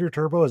 2-liter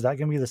turbo? Is that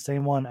going to be the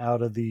same one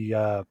out of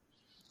the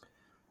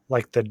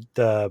like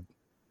the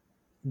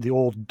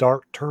old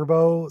Dart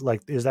turbo?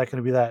 Like, is that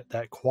going to be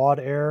that quad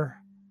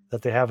air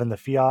that they have in the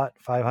Fiat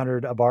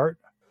 500 Abarth?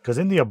 Because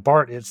in the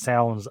Abarth, it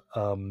sounds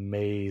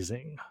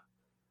amazing.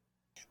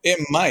 It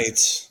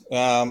might.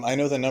 I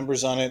know the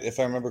numbers on it,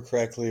 if I remember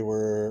correctly,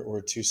 were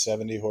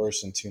 270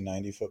 horse and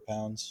 290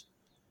 foot-pounds.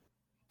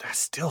 That's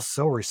still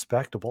so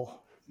respectable.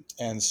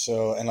 And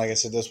like I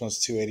said, this one's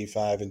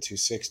 285 and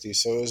 260.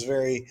 So it was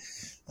very,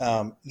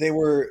 they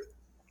were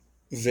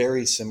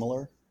very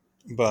similar.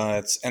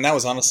 And that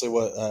was honestly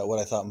what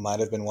I thought might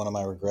have been one of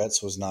my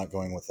regrets, was not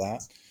going with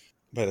that.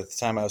 But at the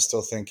time, I was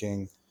still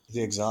thinking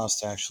the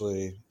exhaust,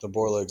 actually, the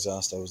Borla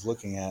exhaust I was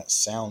looking at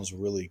sounds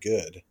really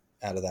good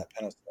out of that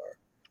Pentastar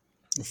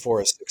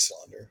for a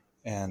 6-cylinder.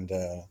 And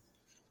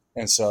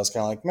so I was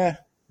kind of like, meh.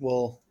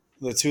 Well,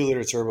 the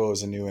 2-liter turbo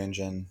is a new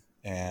engine,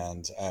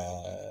 and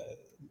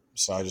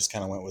so I just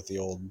kind of went with the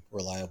old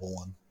reliable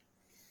one.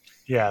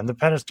 Yeah, and the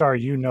Pentastar,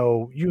 you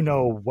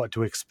know what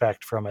to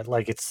expect from it.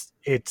 Like,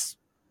 it's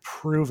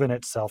proven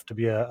itself to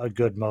be a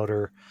good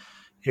motor.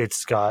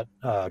 It's got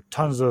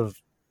tons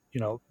of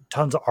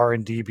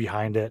R&D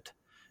behind it.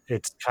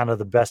 It's kind of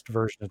the best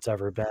version it's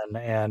ever been,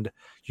 and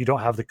you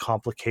don't have the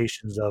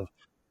complications of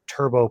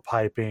turbo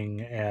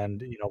piping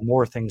and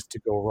more things to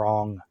go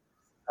wrong,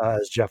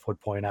 as Jeff would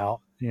point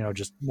out.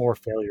 Just more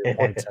failure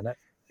points in it.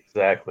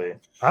 Exactly.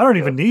 I don't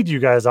even need you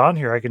guys on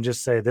here. I can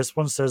just say this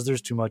one says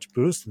there's too much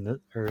boost in it,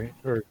 or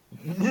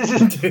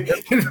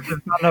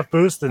not enough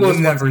boost. And We'll this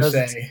never one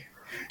says say.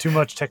 too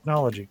much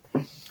technology.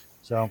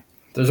 So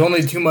There's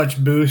only too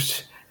much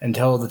boost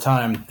until the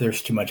time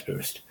there's too much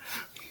boost.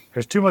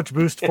 there's too much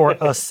boost for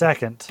a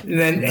second. And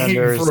then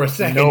there's for a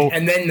second,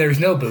 and then there's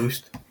no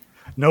boost.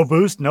 No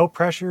boost, no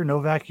pressure, no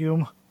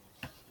vacuum.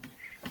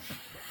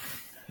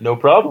 No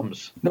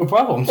problems. No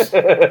problems.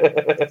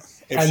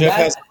 If And Jeff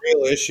has a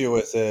real issue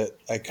with it,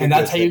 And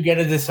that's how you get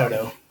a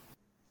DeSoto.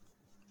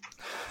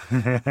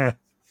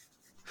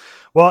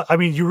 Well, I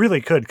mean, you really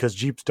could, because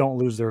Jeeps don't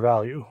lose their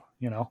value,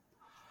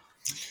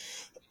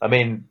 I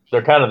mean,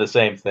 they're kind of the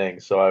same thing.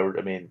 So I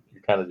mean,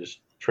 you're kind of just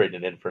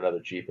trading it in for another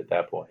Jeep at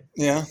that point.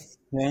 Yeah.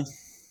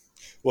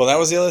 Well, that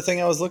was the other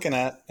thing I was looking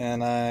at,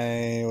 and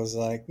I was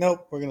like,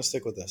 nope, we're going to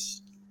stick with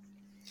this.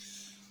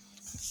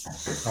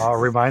 It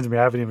reminds me,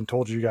 I haven't even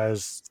told you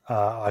guys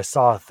I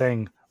saw a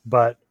thing,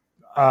 but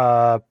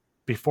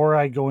before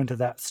I go into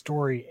that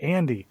story,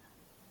 Andy,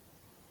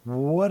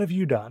 what have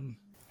you done?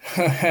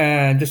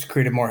 Just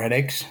created more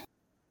headaches.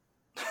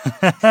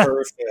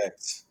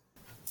 Perfect.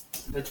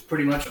 That's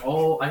pretty much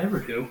all I ever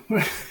do.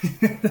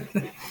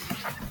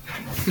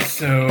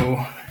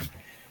 So,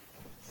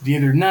 the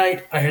other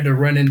night, I had to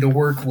run into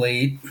work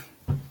late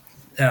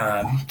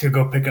to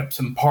go pick up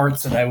some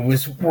parts that I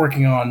was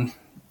working on,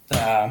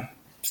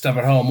 stuff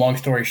at home. Long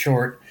story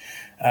short,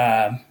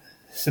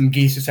 some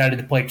geese decided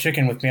to play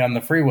chicken with me on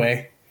the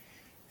freeway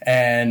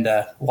and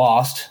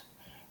lost,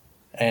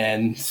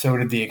 and so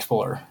did the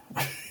Explorer.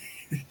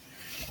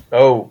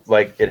 Oh,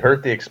 like it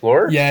hurt the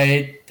Explorer? Yeah,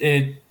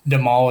 it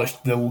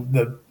demolished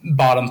the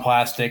bottom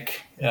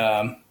plastic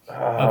of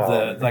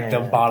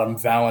the bottom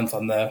valance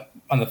on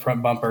the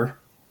front bumper.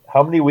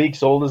 How many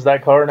weeks old is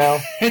that car now?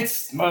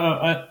 It's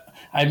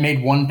I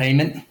made one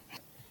payment.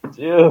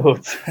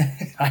 Dude,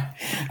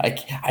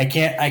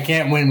 I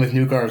can't win with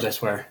new cars, I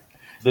swear.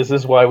 this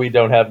is why we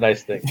don't have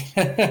nice things.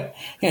 Get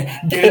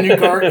a new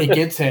car, it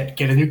gets hit.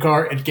 Get a new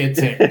car, it gets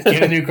hit.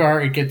 Get a new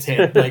car, it gets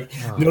hit. Like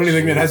the only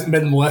thing that hasn't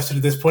been molested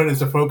at this point is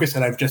the Focus,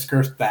 and I've just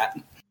cursed that.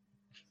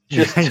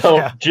 Just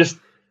don't,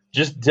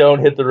 just don't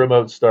hit the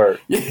remote start.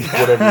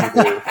 Whatever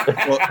you do.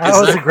 Well,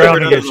 That was a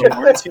grounding issue.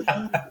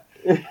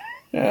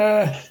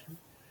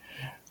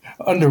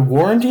 Under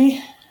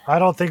warranty? I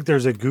don't think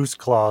there's a goose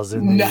clause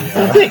in No.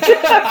 the.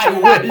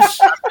 I wish.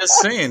 I'm just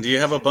saying, do you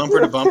have a bumper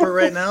to bumper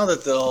right now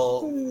that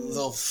they'll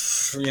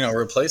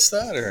replace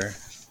that, or?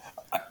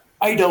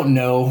 I don't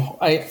know.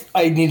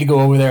 I need to go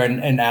over there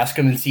and ask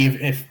them and see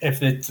if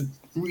it's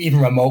even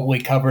remotely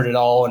covered at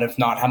all, and if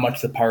not, how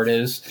much the part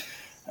is.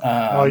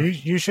 Well,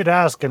 you should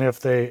ask, and if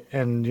they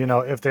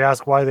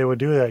ask why they would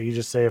do that, you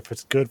just say if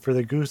it's good for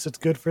the goose, it's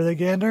good for the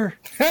gander.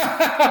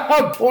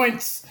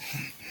 Points.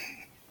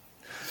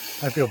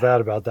 I feel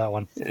bad about that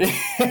one.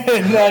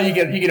 No, you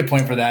get a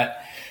point for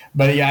that.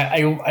 But yeah,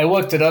 I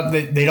looked it up.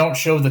 They don't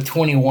show the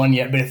 21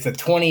 yet, but if the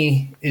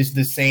 20 is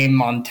the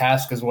same on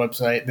Tasca's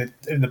website,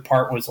 the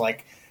part was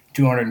like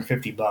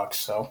 $250.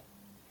 So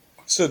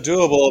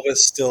doable, but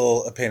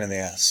still a pain in the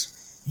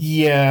ass.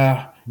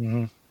 Yeah.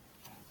 Mm-hmm.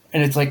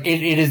 And it's like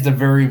it is the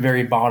very,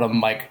 very bottom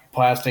like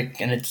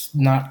plastic, and it's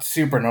not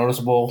super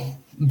noticeable,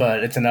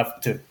 but it's enough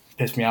to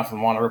piss me off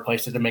and want to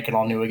replace it to make it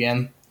all new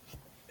again.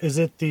 Is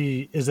it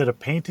a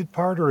painted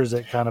part, or is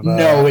it kind of a...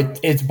 No,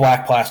 it's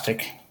black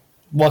plastic.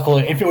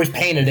 Luckily, if it was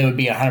painted, it would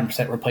be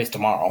 100% replaced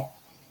tomorrow.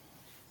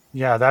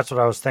 Yeah, that's what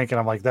I was thinking.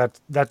 I'm like, that's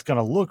going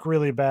to look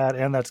really bad,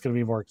 and that's going to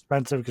be more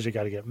expensive because you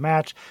got to get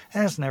matched,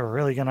 and it's never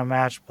really going to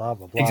match, blah,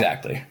 blah, blah.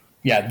 Exactly.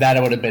 Yeah, that I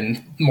would have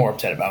been more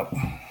upset about.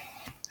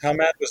 How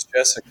mad was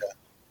Jessica?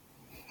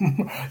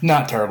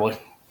 Not terribly.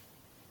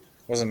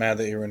 Wasn't mad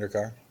that you ruined her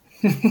car?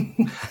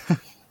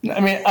 I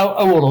mean,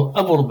 a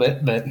little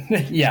bit, but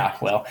yeah.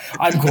 Well,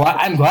 I'm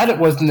glad it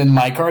wasn't in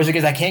my cars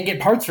because I can't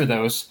get parts for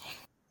those.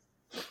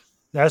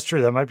 That's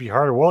true. That might be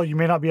harder. Well, you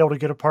may not be able to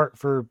get a part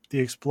for the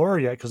Explorer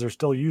yet because they're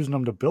still using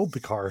them to build the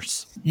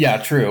cars. Yeah,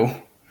 true.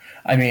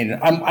 I mean,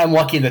 I'm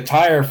lucky the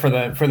tire for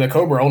the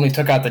Cobra only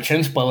took out the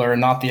chin spoiler and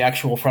not the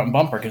actual front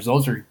bumper because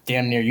those are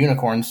damn near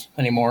unicorns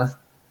anymore.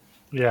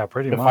 Yeah,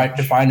 pretty much.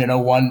 To find an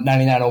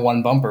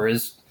 9901 bumper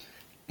is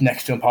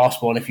next to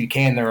impossible, and if you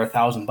can, they're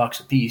 $1,000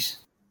 a piece.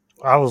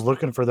 I was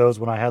looking for those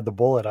when I had the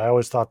Bullet. I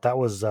always thought that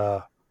was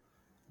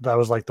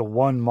like the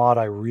one mod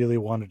I really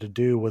wanted to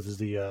do was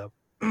the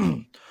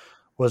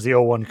was the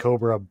 01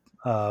 Cobra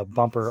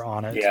bumper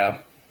on it. Yeah.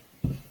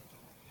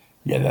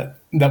 Yeah,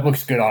 that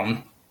looks good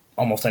on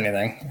almost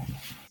anything.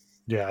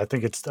 Yeah, I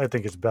think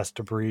it's best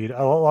to breed.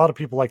 A lot of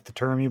people like the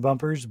Termi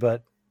bumpers,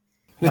 but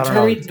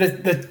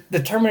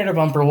the Terminator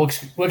bumper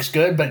looks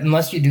good, but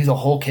unless you do the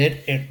whole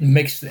kit,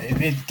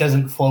 it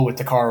doesn't flow with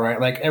the car,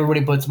 right? Like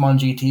everybody puts them on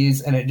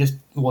GTs, and it just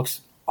looks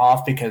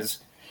off because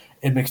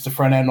it makes the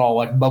front end all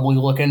like bubbly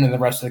looking, and the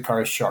rest of the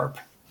car is sharp.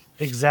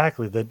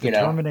 Exactly. The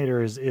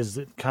Terminator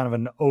is kind of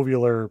an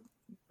ovular,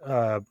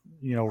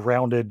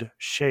 rounded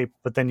shape,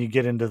 but then you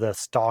get into the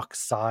stock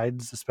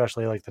sides,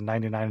 especially like the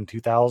 99 and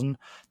 2000,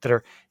 that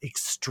are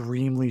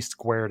extremely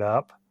squared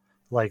up.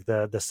 Like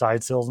the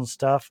side sills and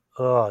stuff.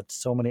 Oh, it's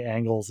so many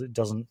angles it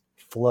doesn't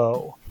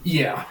flow.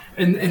 Yeah,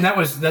 and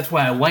that's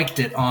why I liked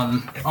it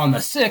on the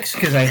 6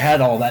 because I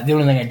had all that. The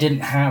only thing I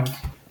didn't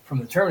have from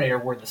the Terminator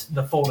were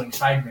the folding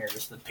side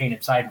mirrors, the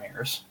painted side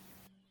mirrors.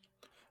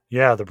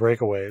 Yeah, the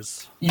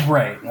breakaways.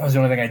 Right, that was the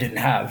only thing I didn't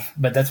have.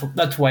 But that's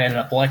why I ended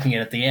up liking it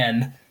at the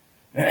end.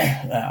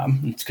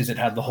 It's because it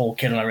had the whole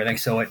kit and everything,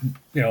 so it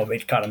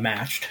kind of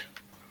matched.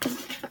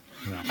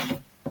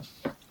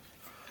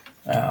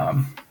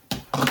 Yeah.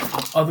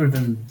 Other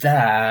than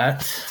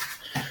that,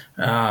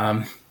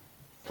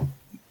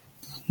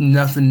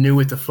 nothing new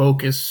with the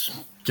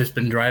Focus. Just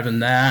been driving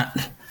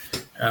that.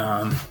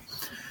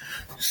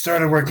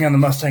 Started working on the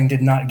Mustang.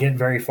 Did not get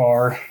very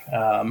far.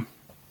 I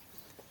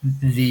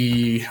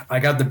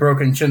got the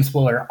broken chin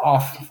spoiler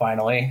off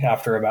finally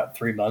after about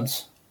 3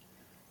 months,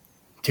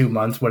 2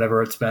 months,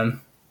 whatever it's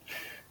been.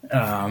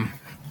 I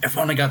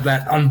finally got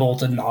that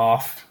unbolted and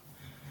off.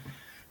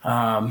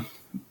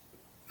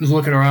 Was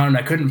looking around and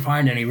I couldn't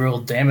find any real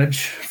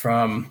damage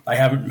I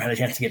haven't had a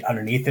chance to get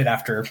underneath it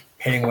after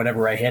hitting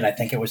whatever I hit. I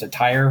think it was a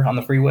tire on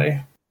the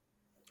freeway.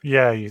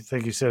 Yeah, you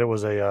said it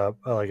was a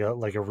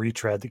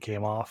retread that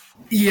came off.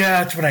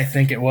 Yeah, that's what I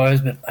think it was,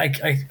 but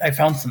I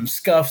found some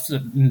scuffs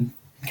that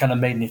kind of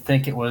made me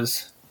think it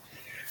was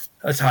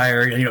a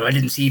tire. I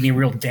didn't see any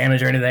real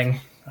damage or anything.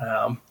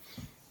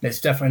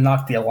 It's definitely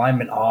knocked the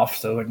alignment off,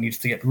 so it needs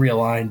to get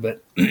realigned,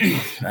 but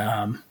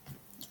I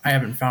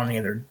haven't found any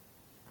other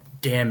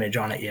damage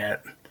on it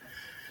yet,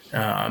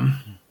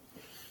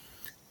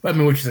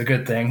 which is a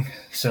good thing.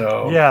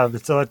 So yeah,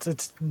 so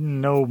it's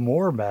no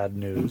more bad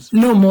news.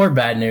 No more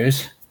bad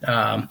news.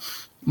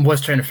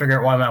 Was trying to figure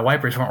out why my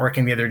wipers weren't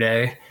working the other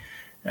day.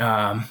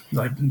 I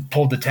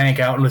pulled the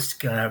tank out and was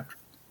gonna,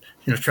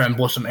 try and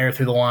blow some air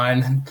through the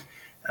line.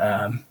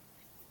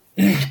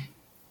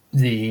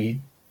 The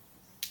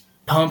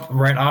pump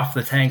right off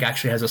the tank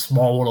actually has a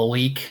small little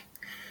leak,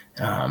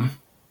 so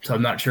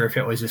I'm not sure if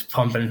it was just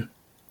pumping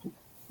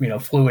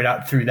fluid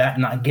out through that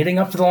and not getting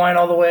up to the line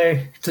all the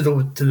way to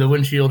the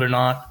windshield or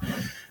not.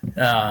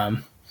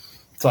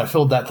 So I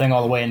filled that thing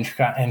all the way and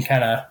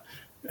kind of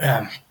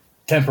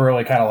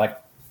temporarily kind of like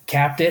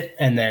capped it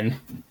and then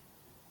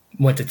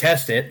went to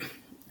test it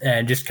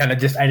and I just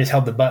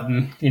held the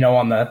button,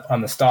 on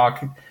the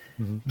stock,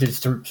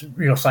 just to,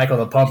 cycle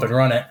the pump and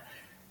run it.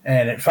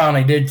 And it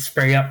finally did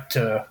spray up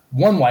to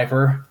one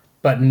wiper,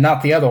 but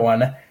not the other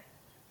one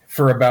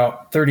for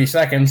about 30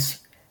 seconds.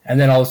 And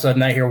then all of a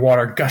sudden I hear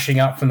water gushing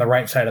out from the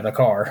right side of the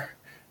car.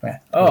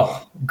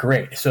 Oh,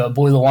 great. So it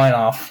blew the line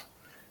off,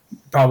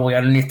 probably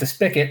underneath the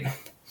spigot.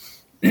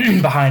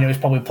 Behind it was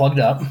probably plugged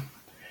up.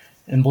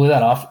 and blew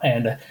that off.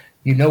 And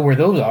you know where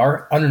those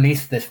are,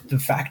 underneath the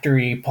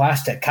factory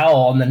plastic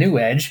cowl on the new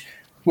Edge,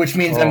 which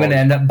means I'm going to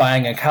end up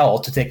buying a cowl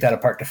to take that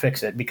apart to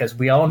fix it, because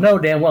we all know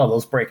damn well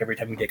those break every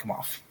time you take them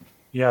off.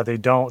 Yeah, they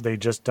don't. They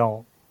just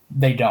don't.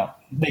 They don't.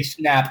 They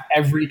snap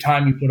every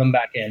time you put them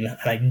back in, and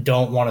I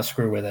don't want to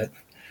screw with it.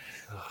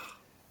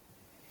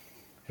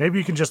 Maybe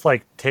you can just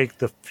like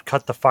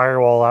cut the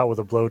firewall out with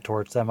a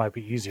blowtorch. That might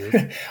be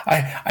easier.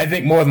 I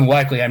think more than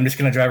likely I'm just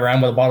going to drive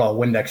around with a bottle of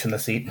Windex in the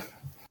seat.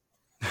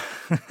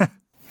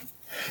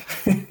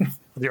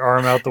 The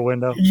arm out the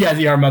window. Yeah,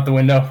 the arm out the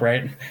window,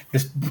 right?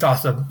 Just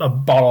toss a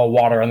bottle of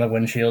water on the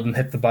windshield and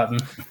hit the button.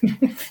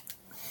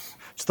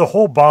 It's the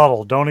whole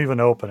bottle. Don't even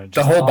open it.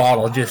 Just the whole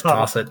bottle. Just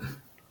toss it.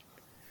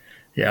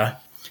 Yeah.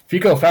 If you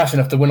go fast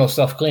enough, the window's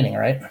self-cleaning,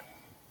 right?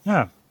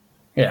 Yeah.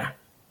 Yeah.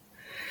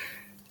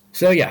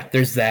 So, yeah,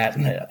 there's that.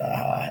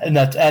 And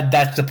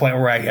that's the point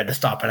where I had to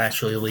stop and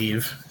actually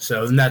leave.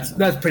 So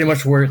that's pretty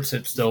much where it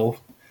sits still.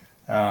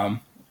 I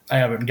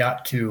haven't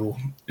got to...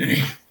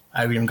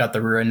 I haven't even got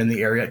the rear end in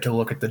the area to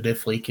look at the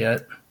diff leak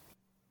yet.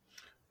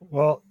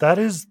 Well,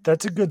 that's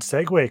a good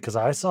segue, because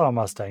I saw a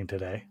Mustang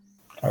today.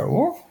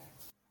 Oh?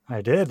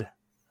 I did.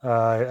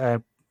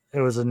 It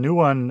was a new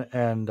one,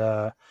 and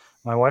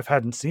my wife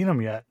hadn't seen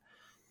them yet.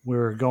 We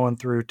were going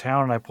through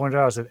town, and I pointed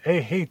out, I said,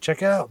 hey,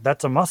 check it out.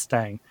 That's a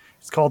Mustang.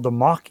 It's called the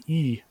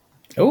Mach-E.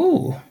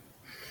 Oh.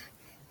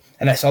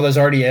 And I saw there's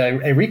already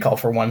a recall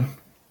for one.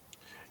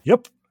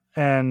 Yep.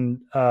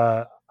 And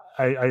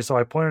so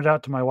I pointed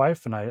out to my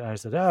wife, and I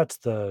said,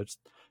 it's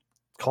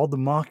called the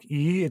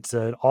Mach-E. It's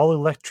an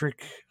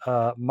all-electric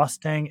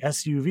Mustang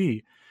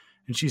SUV.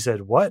 And she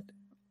said, what?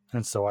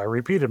 And so I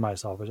repeated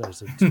myself. I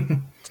said,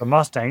 it's a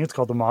Mustang. It's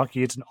called the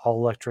Mach-E. It's an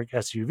all-electric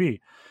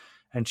SUV.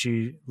 And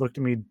she looked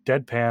at me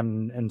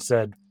deadpan and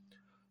said,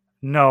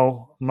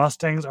 no,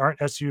 Mustangs aren't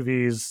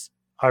SUVs.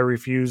 I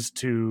refuse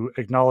to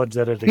acknowledge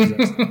that it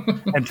exists,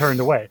 and turned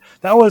away.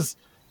 That was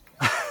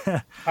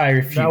I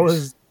refuse. That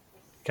was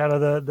kind of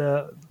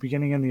the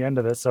beginning and the end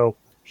of it. So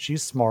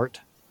she's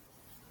smart.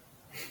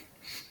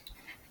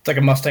 It's like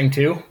a Mustang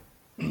too.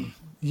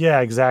 Yeah,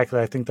 exactly.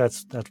 I think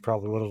that's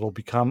probably what it'll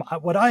become.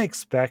 What I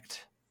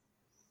expect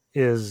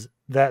is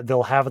that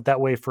they'll have it that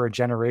way for a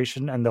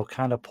generation, and they'll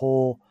kind of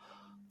pull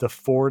the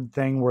Ford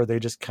thing where they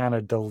just kind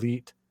of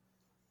delete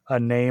a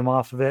name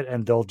off of it,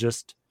 and they'll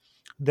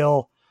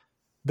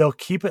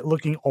keep it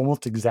looking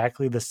almost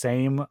exactly the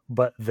same,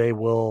 but they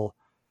will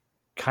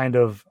kind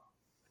of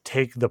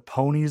take the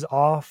ponies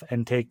off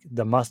and take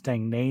the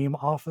Mustang name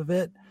off of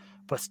it,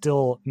 but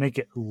still make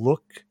it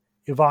look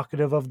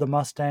evocative of the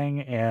Mustang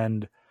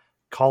and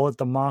call it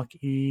the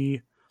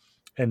Mach-E,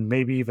 and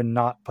maybe even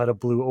not put a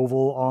blue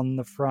oval on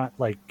the front,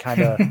 like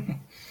kind of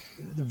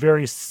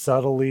very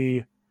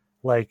subtly,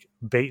 like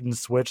bait and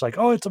switch, like,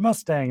 oh, it's a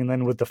Mustang. And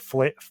then with the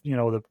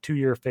the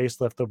 2-year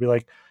facelift, they'll be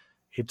like,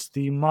 it's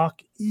the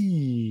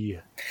Mach-E.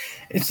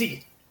 And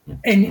see,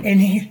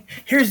 and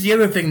here's the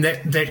other thing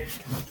that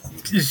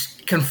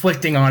is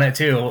conflicting on it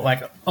too.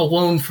 Like,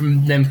 alone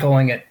from them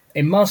calling it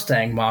a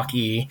Mustang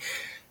Mach-E,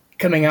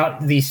 coming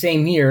out the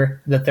same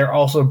year that they're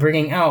also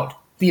bringing out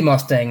the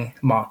Mustang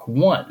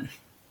Mach-1.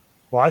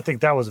 Well, I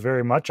think that was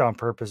very much on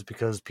purpose,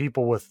 because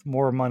people with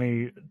more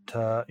money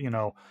to,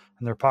 in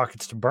their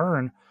pockets to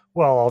burn,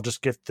 well, I'll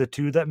just get the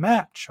two that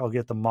match. I'll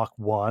get the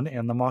Mach-1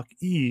 and the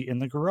Mach-E in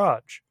the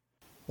garage.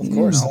 Of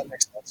course, that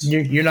makes sense.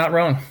 You're not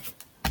wrong.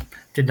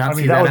 Did not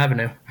see that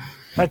avenue.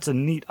 That's a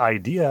neat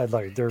idea.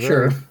 Like, they're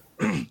sure.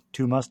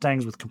 Two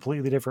Mustangs with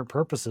completely different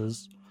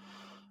purposes.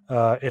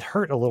 It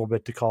hurt a little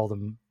bit to call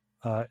them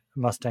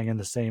Mustang in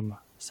the same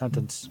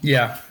sentence.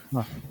 Yeah.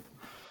 Huh.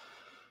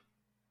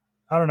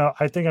 I don't know.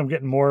 I think I'm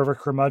getting more of a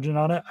curmudgeon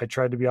on it. I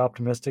tried to be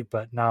optimistic,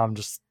 but now I'm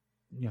just,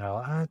 you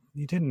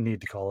didn't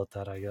need to call it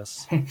that, I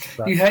guess.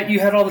 But, you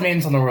had all the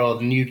names on the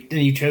world, and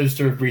you chose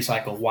to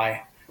recycle.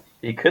 Why?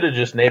 You could have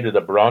just named it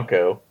a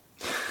Bronco.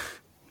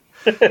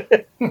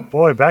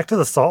 Boy, back to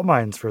the salt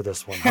mines for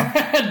this one.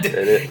 Huh?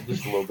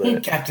 Just a little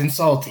bit. Captain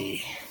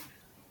Salty.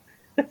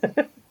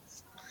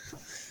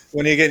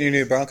 When are you getting your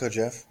new Bronco,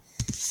 Jeff?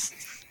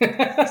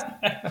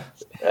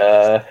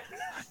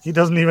 He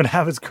doesn't even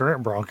have his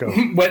current Bronco.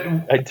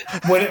 When a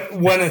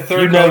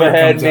third you never motor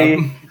had comes me.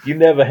 up, You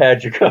never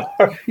had your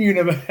car. You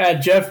never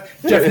had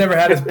Jeff. Jeff never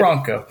had his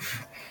Bronco.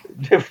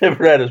 Jeff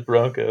never had his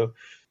Bronco.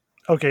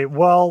 Okay,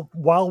 well,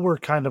 while we're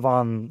kind of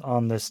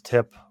on this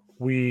tip,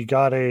 we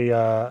got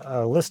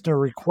a listener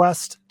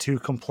request to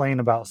complain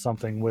about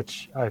something,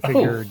 which I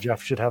figure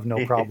Jeff should have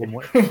no problem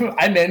with.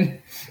 I'm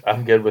in.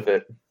 I'm good with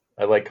it.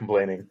 I like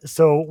complaining.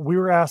 So we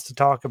were asked to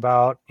talk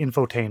about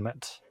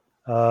infotainment,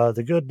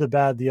 the good, the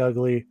bad, the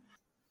ugly.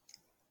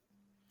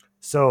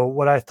 So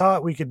what I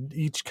thought we could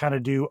each kind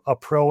of do a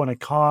pro and a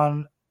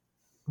con,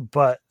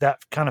 but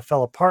that kind of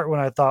fell apart when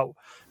I thought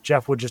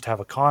Jeff would just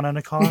have a con and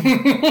a con.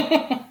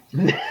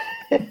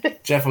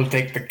 Jeff will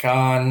take the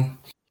con.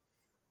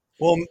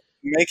 Well,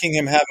 making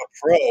him have a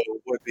pro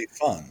would be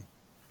fun.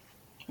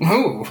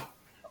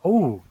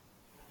 Oh,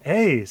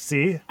 hey,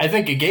 see? I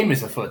think a game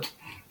is afoot.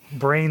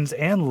 Brains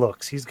and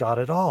looks. He's got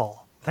it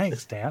all.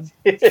 Thanks, Dan.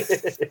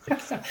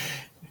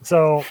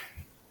 So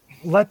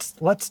let's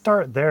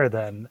start there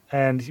then,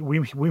 and we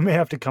may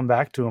have to come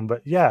back to him.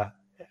 But yeah,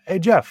 hey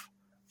Jeff,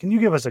 can you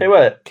give us Hey,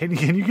 what? can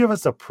you give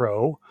us a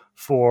pro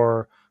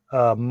for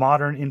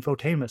modern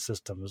infotainment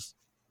systems?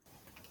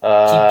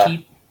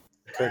 Keep.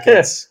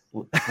 Crickets.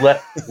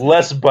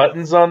 Less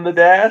buttons on the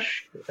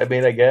dash. I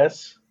mean, I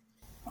guess.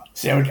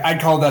 See,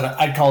 I'd call that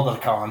a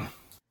con.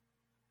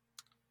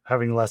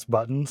 Having less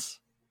buttons.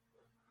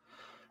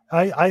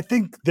 I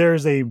think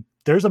there's a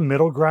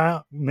middle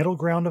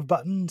ground of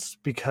buttons,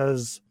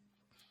 because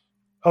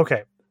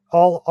okay,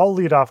 I'll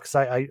lead off because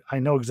I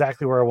know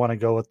exactly where I want to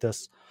go with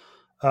this.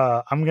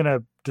 I'm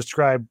gonna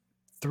describe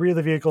 3 of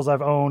the vehicles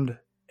I've owned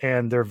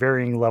and their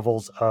varying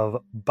levels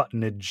of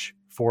buttonage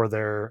for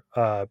their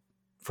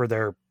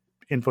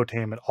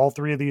infotainment. All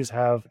 3 of these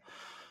have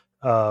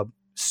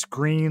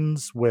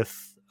screens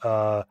with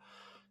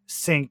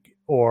sync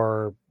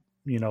or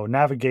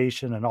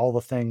navigation and all the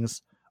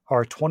things.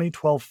 Our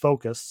 2012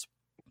 Focus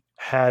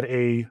had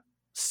a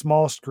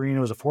small screen. It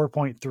was a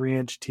 4.3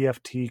 inch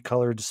TFT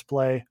color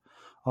display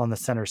on the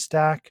center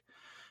stack,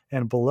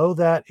 and below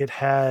that it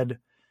had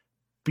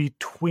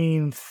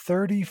between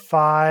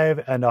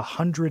 35 and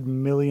 100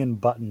 million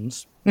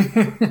buttons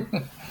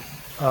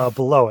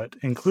below it,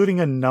 including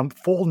a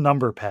full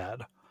number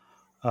pad.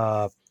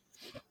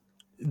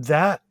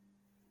 That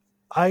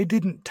I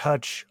didn't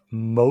touch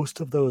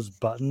most of those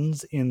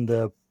buttons in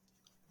the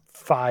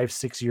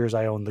 5-6 years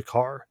I owned the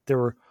car. There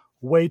were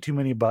way too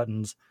many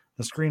buttons.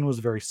 The screen was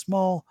very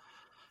small,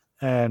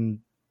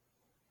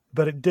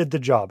 but it did the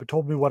job. It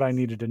told me what I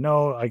needed to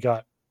know. I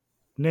got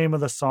name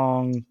of the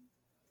song.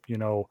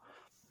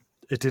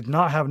 It did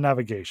not have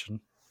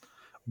navigation,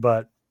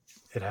 but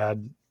it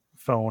had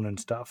phone and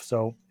stuff,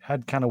 so it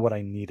had kind of what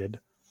I needed.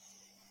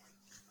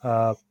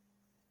 But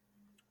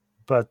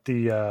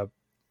the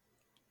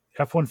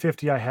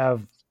F-150 I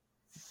have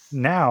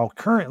now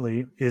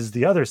currently is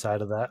the other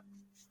side of that.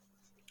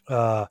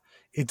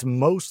 It's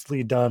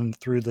mostly done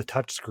through the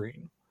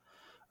touchscreen.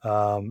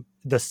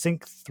 The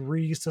Sync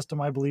 3 system,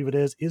 I believe it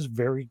is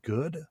very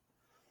good,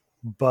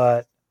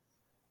 but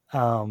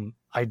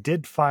I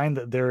did find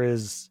that there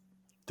is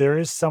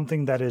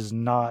something that is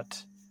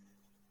not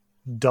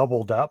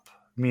doubled up,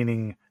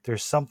 meaning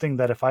there's something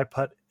that if I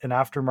put an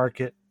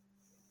aftermarket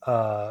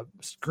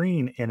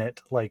screen in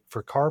it, like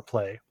for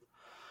CarPlay,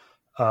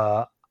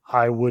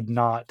 I would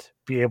not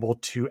be able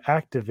to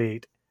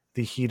activate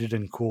the heated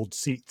and cooled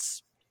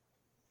seats.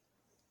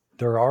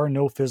 There are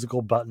no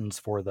physical buttons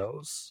for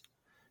those.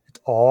 It's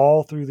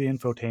all through the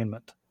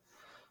infotainment.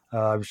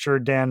 I'm sure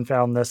Dan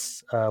found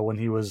this when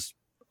he was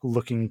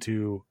looking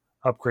to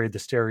upgrade the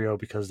stereo,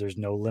 because there's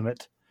no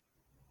limit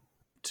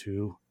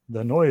to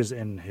the noise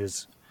in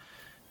his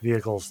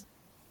vehicles.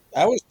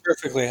 I was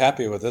perfectly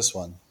happy with this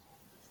one.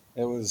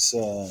 It was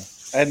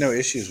I had no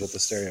issues with the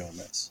stereo in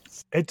this.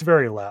 It's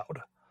very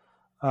loud,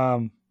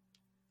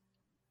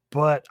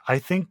 but I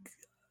think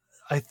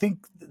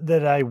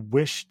that I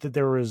wish that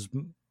there was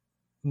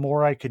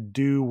more I could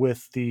do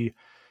with the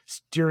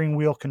steering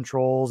wheel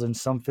controls and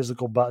some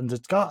physical buttons.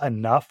 It's got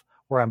enough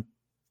where I'm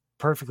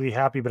perfectly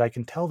happy, but I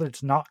can tell that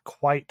it's not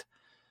quite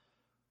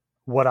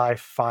what I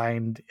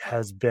find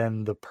has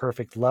been the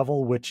perfect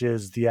level, which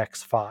is the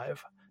X5.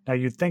 Now,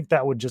 you'd think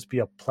that would just be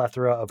a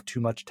plethora of too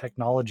much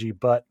technology,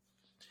 but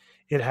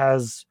it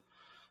has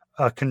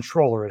a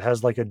controller. It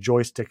has like a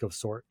joystick of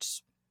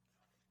sorts.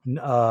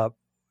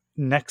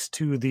 Next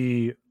to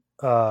the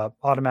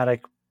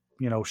automatic,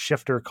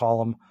 shifter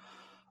column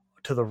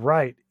to the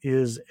right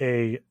is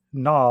a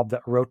knob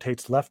that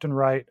rotates left and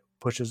right,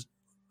 pushes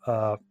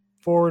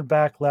forward,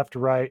 back, left,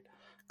 right,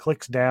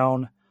 clicks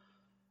down,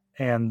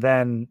 and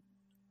then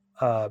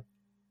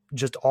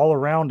just all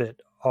around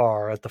it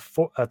are at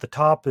the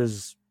top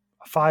is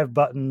 5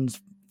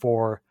 buttons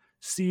for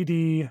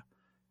CD,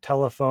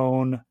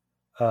 telephone,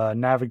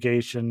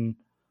 navigation,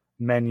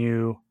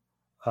 menu,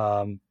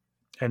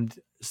 and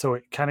so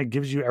it kind of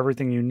gives you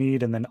everything you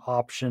need, and then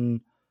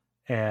option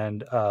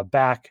and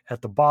back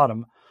at the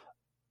bottom.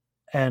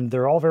 And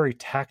they're all very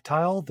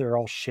tactile. They're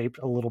all shaped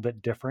a little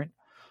bit different.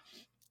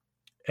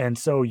 And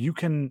so you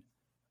can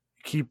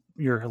keep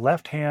your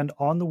left hand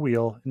on the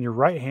wheel and your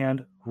right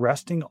hand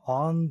resting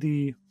on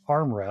the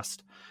armrest,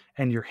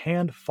 and your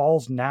hand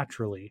falls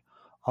naturally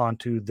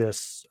onto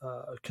this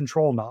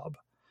control knob.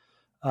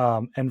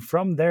 And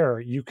from there,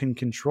 you can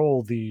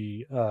control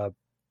the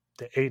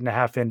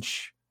 8.5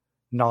 inch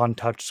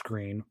non-touch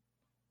screen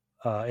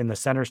in the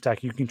center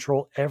stack. You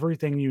control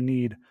everything you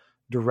need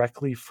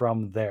directly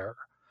from there.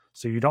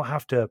 So you don't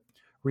have to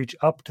reach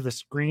up to the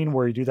screen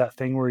where you do that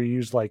thing where you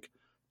use like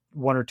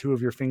 1 or 2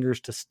 of your fingers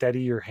to steady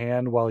your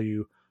hand while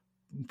you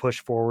push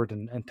forward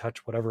and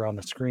touch whatever on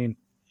the screen.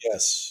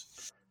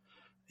 Yes.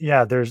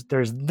 Yeah, there's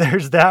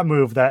that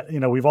move that,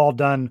 we've all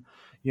done.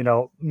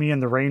 Me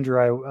and the Ranger,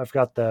 I've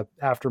got the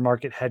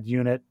aftermarket head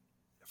unit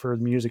for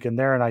music in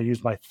there, and I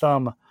use my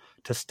thumb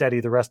to steady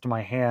the rest of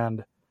my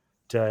hand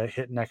to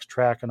hit next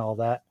track and all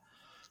that.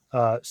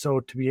 So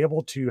to be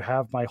able to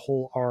have my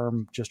whole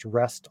arm just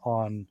rest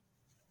on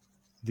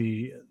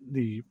the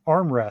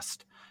armrest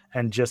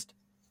and just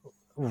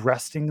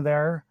resting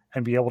there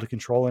and be able to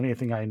control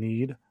anything I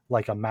need,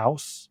 like a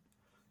mouse,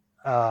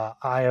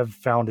 I have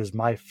found is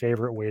my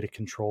favorite way to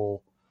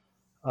control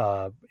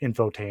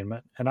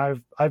infotainment. And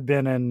I've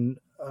been in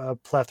a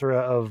plethora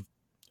of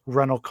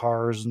rental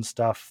cars and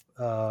stuff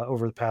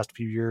over the past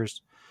few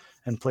years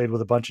and played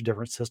with a bunch of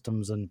different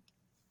systems. And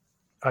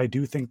I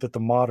do think that the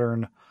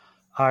modern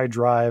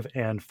iDrive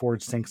and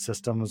Ford Sync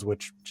systems,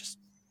 which just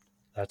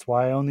that's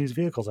why I own these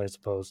vehicles, I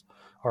suppose,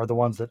 are the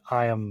ones that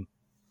I am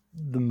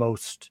the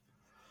most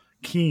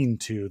keen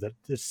to, that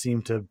just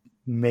seem to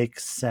make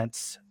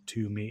sense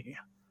to me.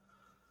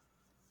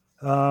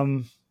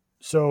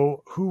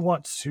 So who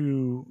wants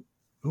to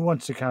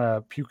kind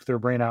of puke their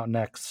brain out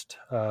next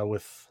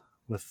with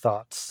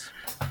thoughts?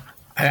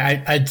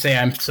 I'd say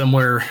I'm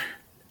somewhere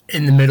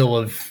in the middle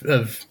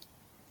of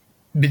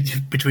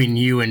between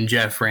you and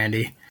Jeff,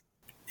 Randy.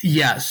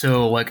 Yeah,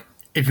 so like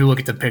if you look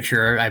at the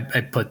picture,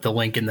 I put the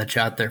link in the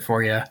chat there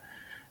for you.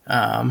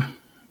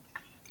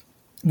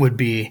 Would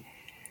be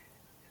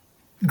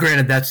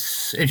granted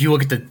that's if you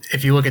look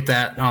at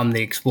that on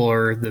the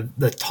Explorer,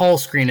 the tall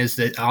screen is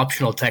the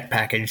optional tech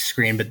package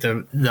screen, but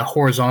the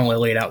horizontally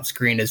laid out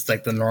screen is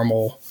like the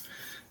normal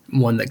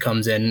one that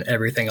comes in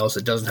everything else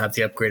that doesn't have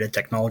the upgraded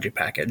technology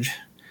package.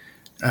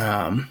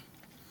 And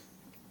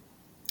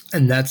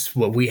that's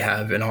what we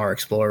have in our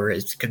Explorer.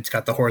 It's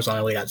got the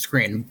horizontally laid out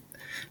screen.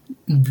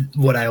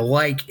 What I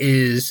like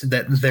is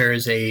that there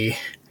is a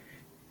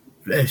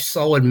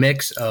solid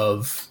mix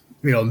of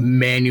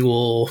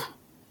manual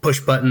push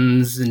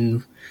buttons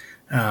and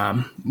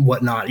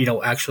whatnot.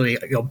 Actually,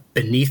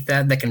 beneath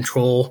that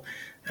control,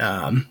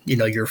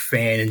 your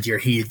fans, your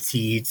heated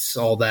seats,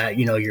 all that.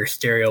 Your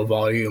stereo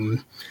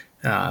volume,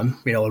 and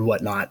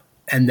whatnot,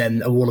 and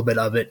then a little bit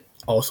of it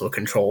also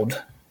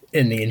controlled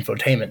in the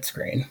infotainment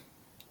screen.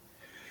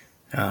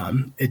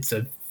 It's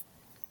a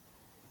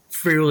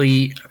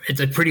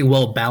pretty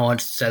well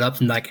balanced setup,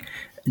 and like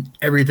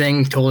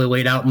everything totally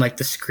laid out in like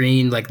the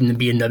screen, like in the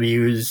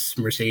BMWs,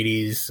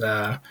 Mercedes,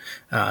 like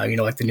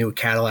the new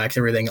Cadillacs,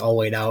 everything all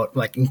laid out,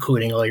 like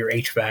including all your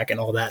HVAC and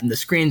all that. And the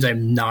screens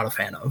I'm not a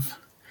fan of.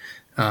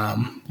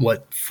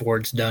 What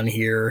Ford's done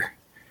here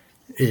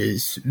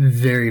is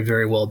very,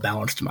 very well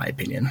balanced, in my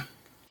opinion.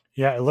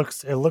 Yeah, it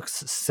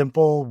looks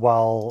simple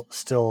while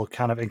still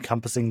kind of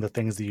encompassing the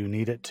things that you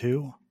need it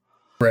to.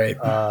 Right.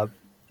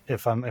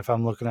 If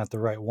I'm looking at the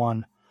right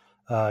one,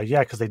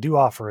 because they do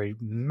offer a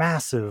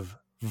massive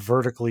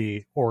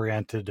vertically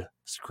oriented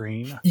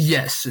screen.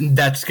 Yes, and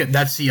that's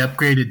the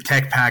upgraded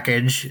tech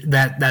package.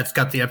 That's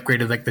got the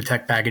upgraded like the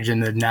tech package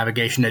and the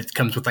navigation. It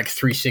comes with like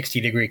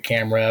 360-degree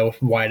camera,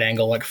 wide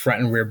angle, like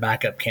front and rear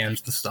backup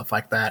cams and stuff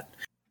like that.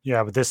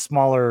 Yeah, but this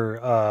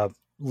smaller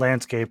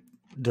landscape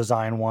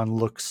design one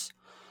looks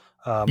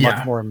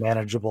much more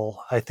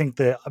manageable. I think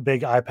the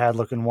big iPad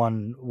looking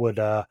one would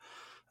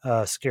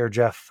scare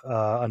Jeff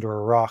under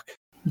a rock.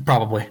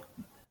 Probably.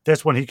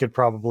 This one he could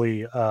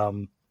probably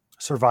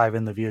survive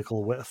in the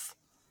vehicle with.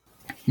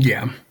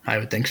 Yeah, I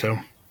would think so.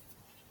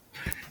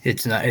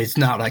 It's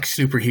not like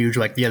super huge.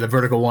 Like the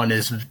vertical one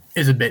is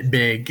a bit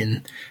big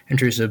and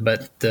intrusive,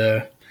 but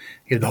the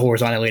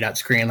horizontally laid out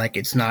screen, like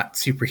it's not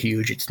super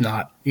huge. It's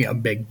not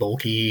big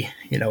bulky.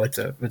 It's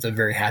a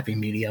very happy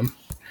medium.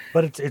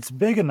 But it's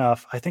big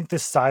enough. I think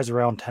this size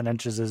around 10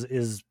 inches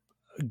is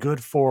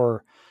good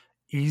for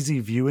easy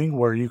viewing,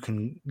 where you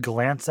can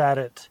glance at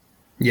it.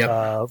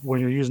 Yep.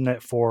 When you're using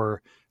it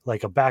for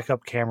like a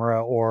backup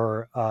camera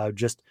or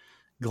just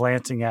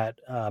glancing at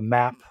a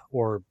map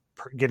or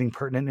getting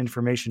pertinent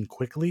information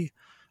quickly.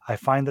 I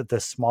find that the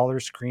smaller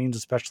screens,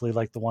 especially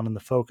like the one in the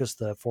Focus,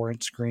 the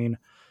 4-inch screen,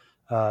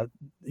 I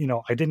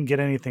didn't get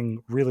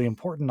anything really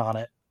important on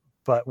it,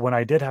 but when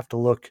I did have to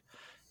look,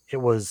 it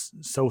was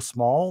so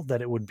small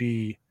that it would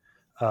be,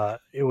 I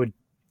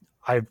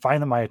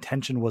find that my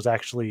attention was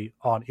actually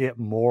on it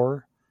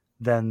more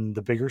than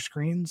the bigger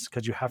screens,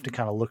 because you have to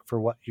kind of look for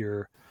what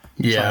you're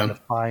trying to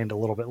find a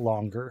little bit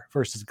longer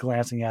versus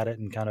glancing at it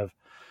and kind of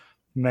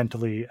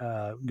mentally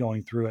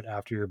going through it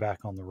after you're back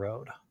on the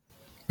road.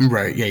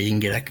 Right. Yeah, you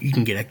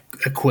can get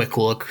a quick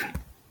look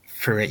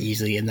for it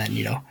easily, and then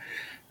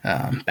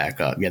back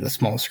up. Yeah, the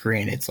small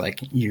screen, it's like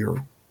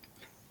you're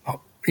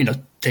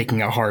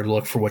taking a hard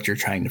look for what you're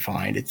trying to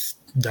find. It's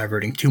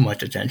diverting too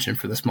much attention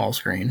for the small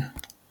screen.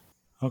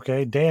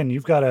 Okay, Dan,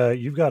 you've got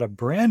a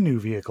brand new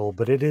vehicle,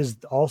 but it is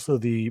also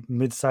the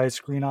mid-size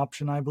screen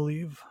option, I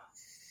believe.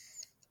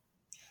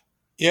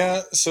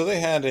 Yeah, so they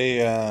had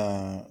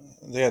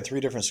three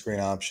different screen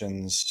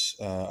options: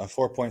 a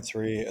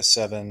 4.3, a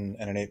 7,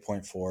 and an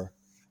 8.4.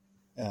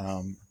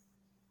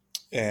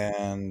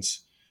 And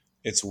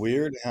it's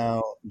weird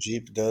how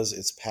Jeep does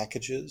its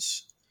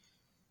packages.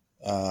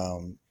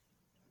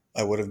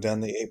 I would have done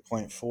the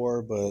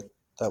 8.4, but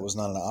that was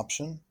not an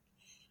option.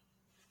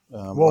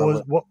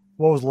 What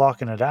was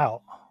locking it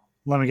out?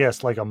 Let me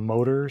guess, like a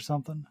motor or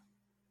something?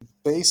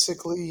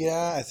 Basically,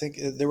 yeah. I think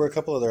there were a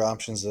couple other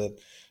options of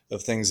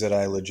things that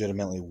I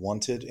legitimately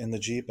wanted in the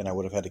Jeep, and I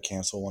would have had to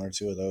cancel one or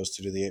two of those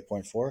to do the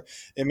 8.4.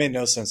 It made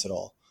no sense at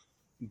all.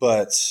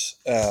 but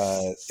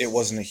it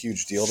wasn't a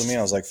huge deal to me.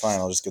 I was like, fine,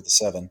 I'll just get the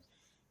 7,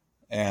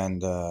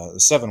 and the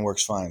 7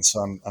 works fine. So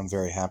I'm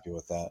very happy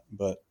with that.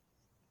 But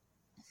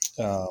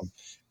and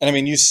I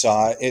mean, you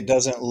saw it. It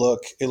doesn't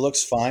look. It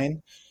looks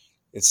fine.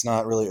 It's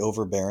not really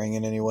overbearing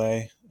in any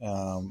way.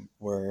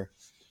 Where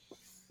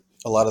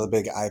a lot of the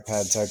big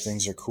iPad type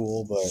things are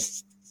cool, but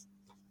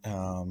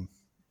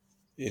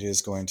it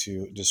is going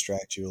to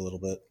distract you a little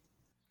bit.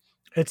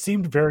 It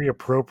seemed very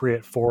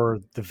appropriate for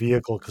the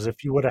vehicle because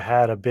if you would have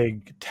had a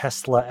big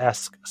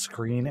Tesla-esque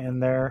screen in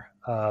there,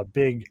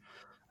 big,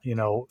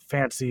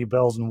 fancy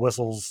bells and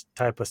whistles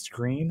type of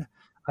screen,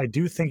 I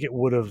do think it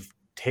would have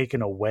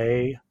taken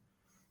away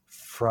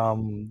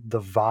from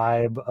the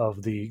vibe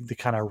of the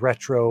kind of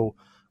retro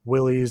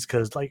Willys.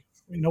 Because, like,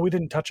 we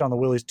didn't touch on the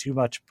Willys too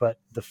much, but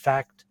the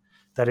fact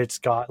that it's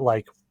got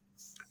like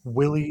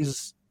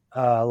Willys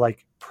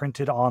like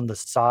printed on the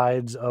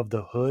sides of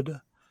the hood,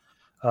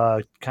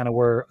 kind of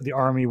where the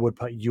Army would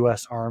put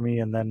U.S. Army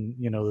and then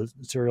the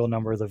serial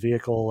number of the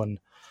vehicle, and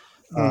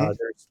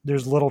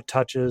there's little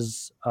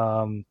touches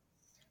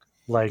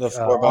like the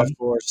 4x4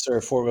 or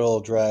 4-wheel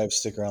drive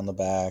sticker on the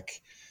back.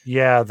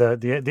 Yeah,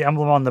 the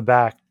emblem on the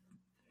back.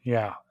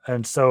 Yeah,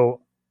 and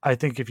so I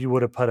think if you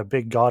would have put a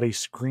big gaudy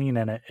screen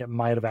in it, it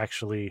might have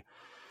actually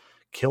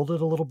killed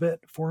it a little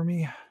bit for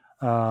me.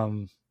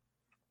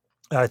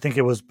 I think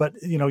it was, but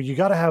you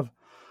got to have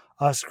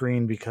a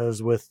screen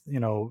because with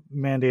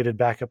mandated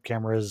backup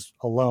cameras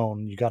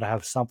alone, you got to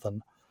have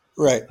something,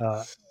 right?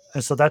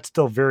 And so that's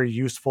still very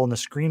useful. And the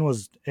screen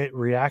it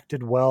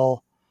reacted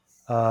well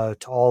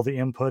to all the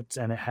inputs,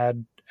 and it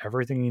had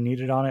everything you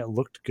needed on it. It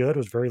looked good. It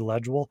was very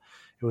legible.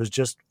 It was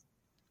just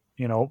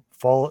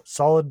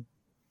solid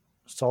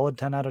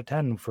 10 out of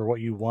 10 for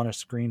what you want a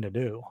screen to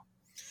do.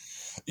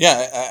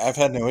 Yeah, I've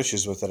had no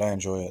issues with it. I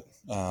enjoy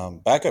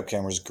it. Backup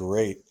camera is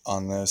great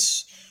on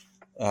this.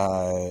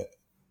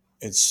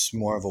 It's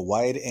more of a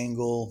wide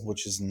angle,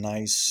 which is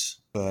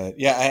nice. But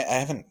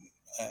yeah,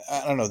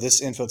 I don't know.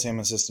 This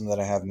infotainment system that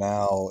I have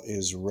now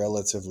is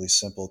relatively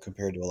simple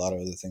compared to a lot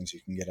of other things you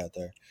can get out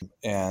there.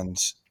 And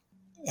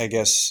I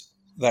guess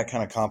that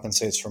kind of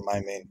compensates for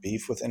my main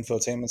beef with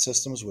infotainment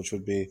systems, which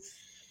would be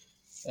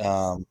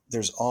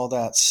there's all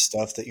that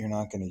stuff that you're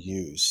not going to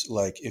use.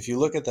 Like if you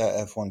look at that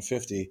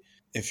F-150,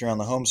 if you're on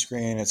the home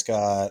screen,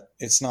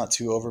 it's not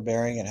too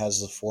overbearing. It has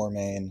the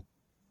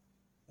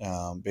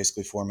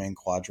basically four main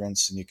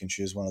quadrants, and you can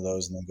choose one of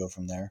those and then go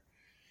from there.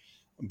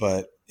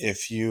 But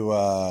if you,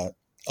 a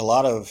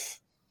lot of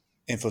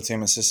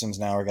infotainment systems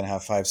now are going to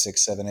have 5,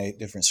 6, 7, 8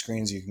 different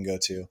screens you can go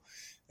to.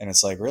 And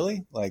it's like,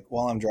 really? Like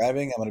while I'm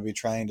driving, I'm going to be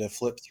trying to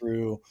flip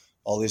through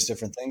all these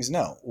different things?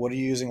 No. What are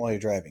you using while you're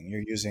driving?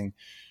 You're using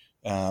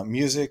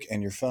music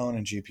and your phone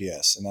and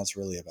GPS, and that's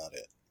really about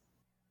it.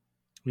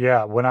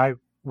 Yeah, when I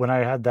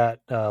had that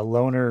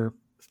Loner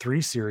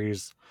 3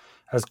 Series,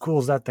 as cool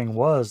as that thing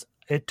was,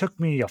 it took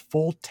me a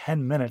full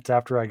 10 minutes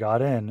after I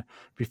got in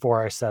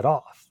before I set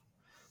off.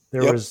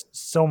 There was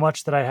so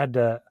much that I had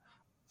to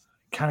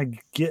kind of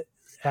get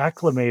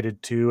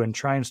acclimated to and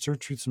try and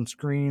search through some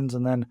screens,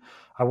 and then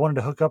I wanted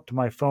to hook up to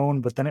my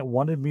phone, but then it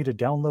wanted me to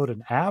download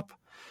an app,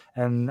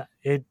 and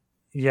it's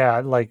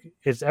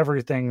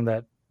everything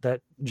that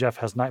Jeff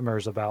has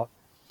nightmares about.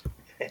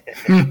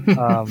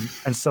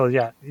 And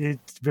so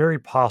it's very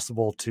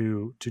possible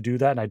to do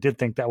that, and I did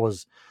think that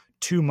was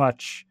too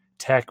much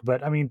tech.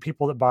 But I mean,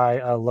 people that buy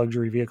a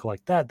luxury vehicle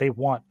like that, they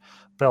want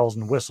bells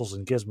and whistles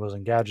and gizmos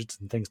and gadgets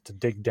and things to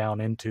dig down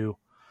into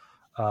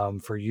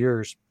for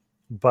years.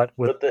 But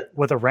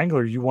with a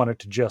Wrangler, you want it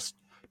to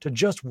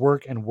just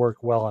work and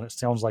work well, and it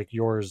sounds like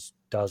yours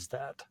does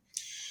that.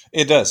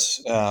 It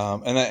does,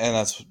 and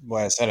that's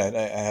why I said it.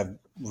 I have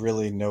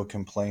really no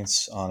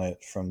complaints on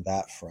it from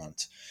that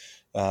front.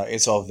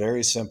 It's all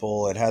very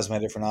simple. It has my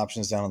different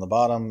options down on the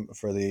bottom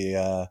for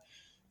the,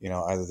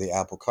 either the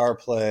Apple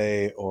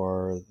CarPlay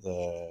or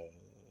the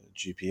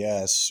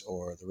GPS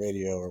or the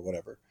radio or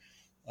whatever.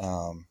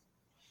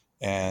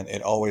 And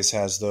it always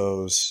has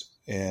those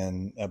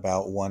in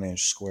about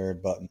 1-inch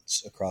squared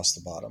buttons across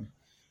the bottom,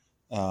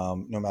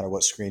 no matter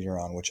what screen you're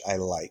on, which I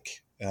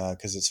like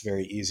because it's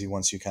very easy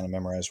once you kind of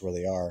memorize where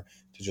they are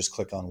to just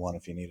click on one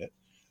if you need it.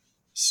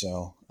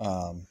 So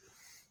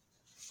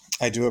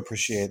I do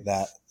appreciate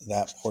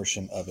that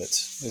portion of it.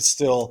 It's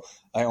still,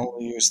 I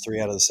only use 3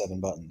 out of the 7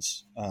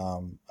 buttons.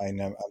 I'm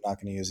not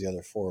going to use the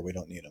other 4. We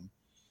don't need them.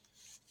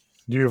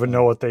 Do you even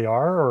know what they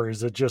are, or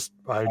is it just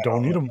I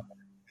don't need them?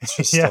 It's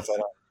just stuff I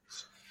don't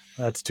use.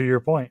 That's to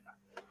your point.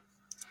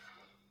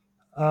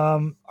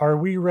 Are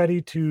we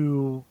ready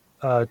to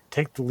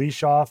take the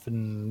leash off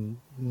and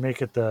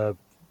make it the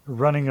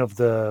running of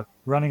the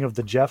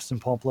Jeffs in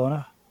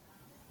Pamplona?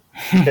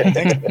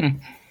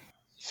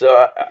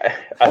 So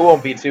I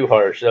won't be too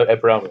harsh, I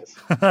promise.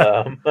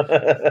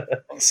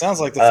 It sounds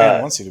like the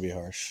fan wants you to be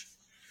harsh.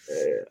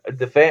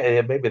 The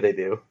fan, maybe they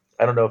do.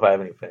 I don't know if I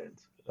have any fans.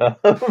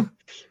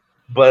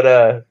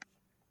 But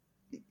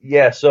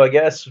so I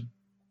guess,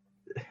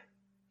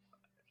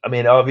 I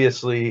mean,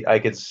 obviously I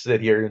could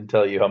sit here and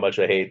tell you how much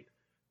I hate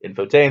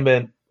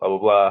infotainment, blah, blah,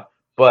 blah.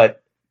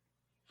 But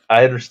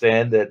I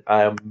understand that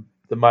I'm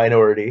the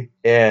minority,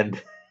 and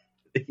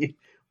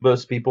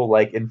most people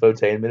like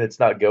infotainment. It's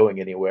not going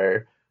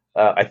anywhere.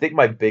 I think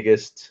my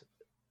biggest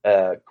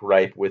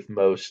gripe with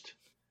most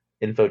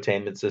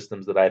infotainment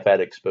systems that I've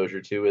had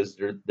exposure to is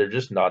they're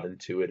just not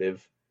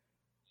intuitive.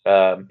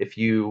 If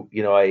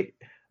I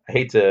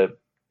hate to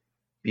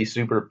be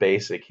super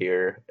basic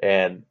here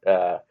and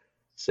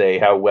say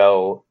how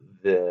well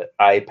the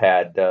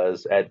iPad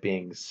does at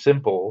being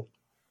simple.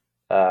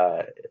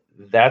 Uh,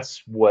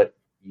 that's what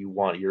you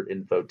want your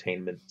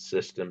infotainment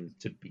system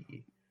to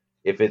be.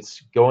 If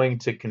it's going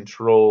to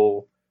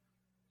control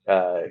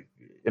uh,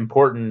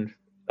 important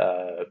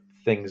uh,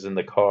 things in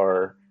the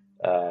car,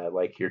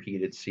 like your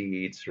heated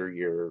seats or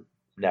your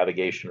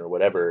navigation or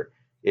whatever,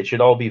 it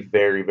should all be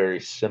very, very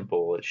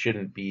simple. It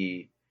shouldn't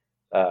be,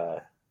 uh,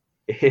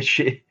 it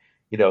should,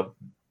 you know,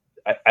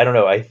 I don't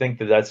know. I think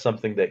that that's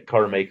something that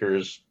car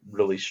makers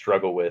really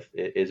struggle with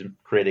is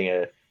creating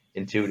a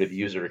intuitive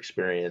user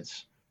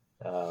experience.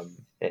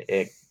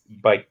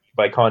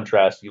 By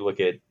contrast, you look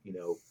at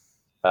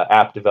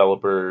app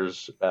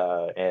developers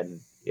and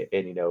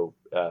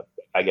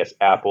I guess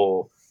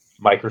Apple,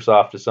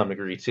 Microsoft to some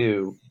degree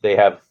too. They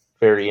have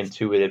very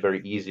intuitive,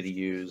 very easy to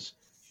use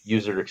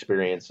user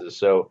experiences.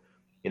 So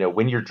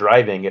when you're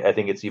driving, I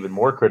think it's even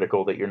more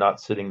critical that you're not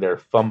sitting there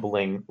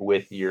fumbling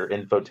with your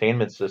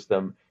infotainment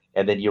system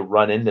and then you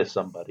run into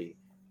somebody.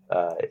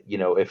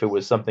 If it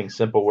was something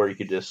simple where you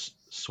could just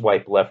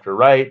swipe left or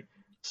right,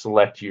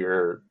 select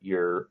your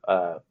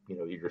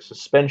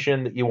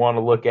suspension that you want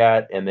to look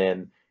at, and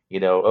then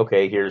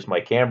okay, here's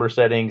my camber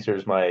settings,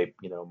 here's my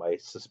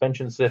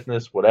suspension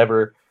stiffness,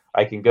 whatever.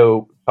 I can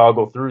go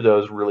toggle through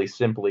those really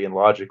simply and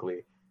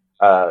logically.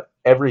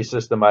 Every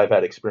system I've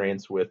had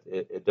experience with,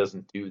 it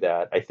doesn't do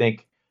that. I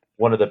think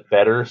one of the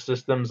better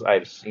systems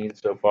I've seen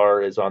so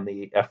far is on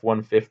the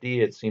F-150.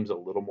 It seems a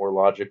little more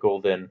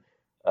logical than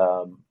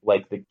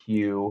like the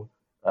Q,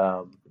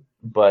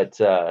 but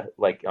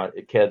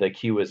the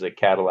Q is a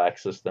Cadillac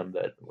system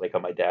that, like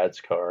on my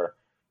dad's car,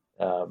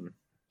 um,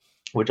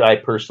 which I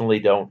personally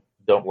don't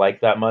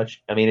like that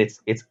much. I mean, it's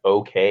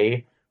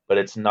okay, but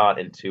it's not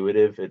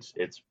intuitive. It's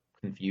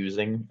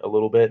confusing a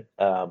little bit.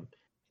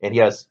 And he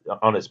has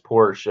on his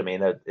Porsche. I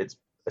mean, it's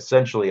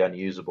essentially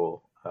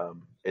unusable.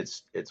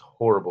 It's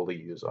horrible to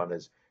use on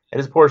his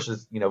Porsche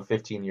is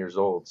 15 years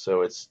old,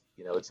 so it's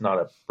not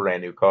a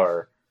brand new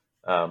car.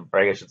 Or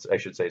I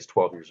should say it's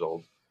 12 years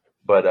old.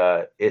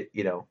 But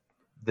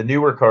the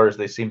newer cars,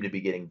 they seem to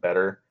be getting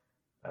better.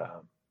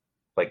 Um,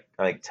 like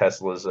I think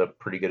Tesla's a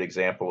pretty good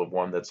example of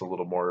one that's a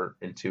little more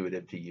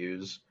intuitive to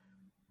use.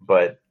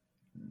 But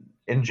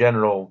in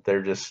general,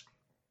 there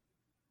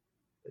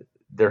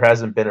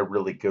hasn't been a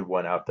really good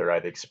one out there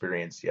I've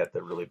experienced yet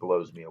that really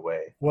blows me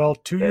away. Well,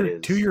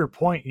 to your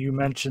point, you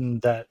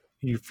mentioned that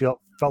you felt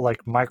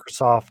like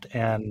Microsoft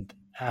and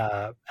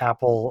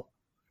Apple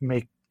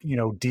make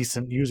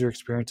decent user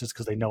experiences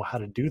because they know how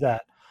to do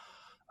that.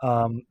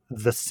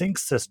 The Sync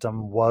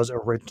system was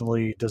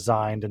originally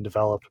designed and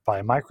developed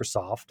by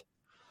Microsoft,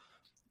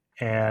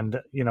 and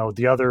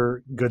the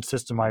other good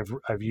system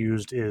I've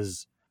used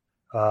is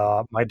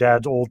my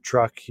dad's old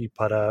truck. He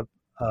put a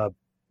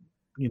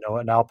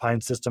an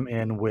Alpine system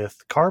in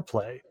with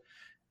CarPlay,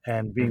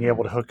 and being able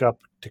Hmm. to hook up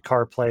to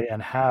CarPlay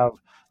and have,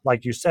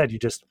 like you said, you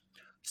just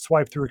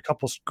swipe through a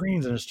couple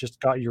screens and it's just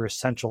got your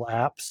essential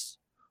apps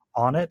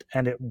on it,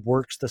 and it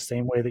works the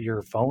same way that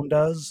your phone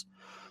does.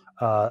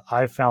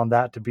 I found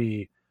that to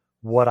be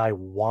what I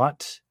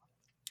want,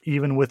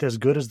 even with as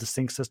good as the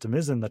sync system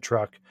is in the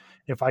truck.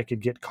 If I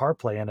could get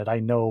CarPlay in it, I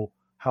know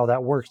how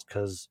that works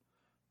because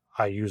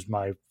I use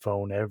my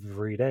phone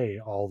every day,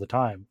 all the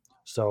time.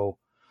 So,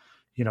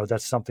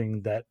 that's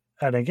something that,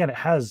 and again, it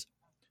has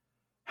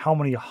how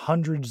many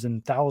hundreds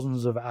and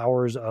thousands of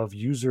hours of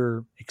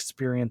user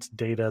experience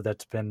data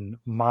that's been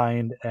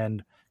mined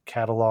and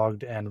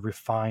cataloged and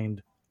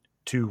refined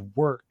to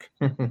work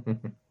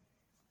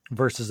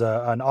versus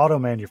an auto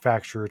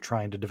manufacturer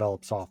trying to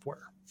develop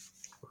software.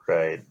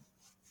 Right.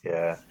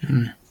 Yeah.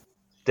 Hmm.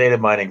 Data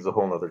mining is a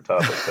whole nother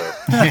topic, though.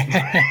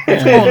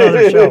 It's a whole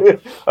nother show.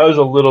 I was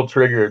a little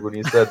triggered when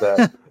you said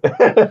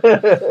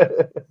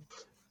that.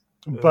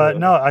 But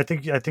no, I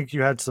think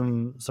you had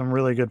some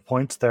really good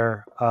points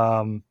there.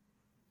 One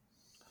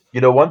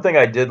thing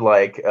I did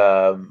like,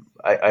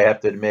 I have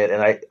to admit,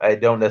 and I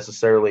don't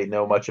necessarily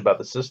know much about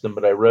the system,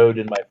 but I rode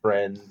in my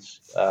friend's,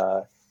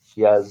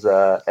 he has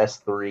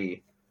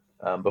S3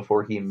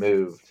 before he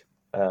moved.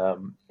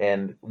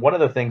 And one of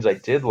the things I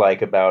did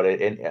like about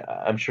it, and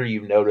I'm sure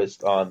you've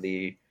noticed on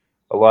a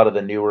lot of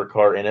the newer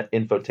car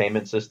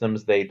infotainment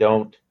systems, they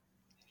don't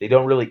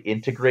really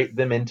integrate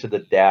them into the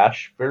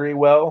dash very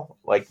well.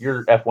 Like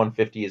your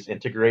F-150 is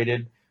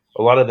integrated.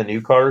 A lot of the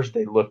new cars,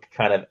 they look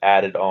kind of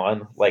added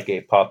on, like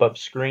a pop-up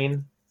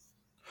screen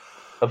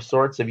of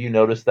sorts. Have you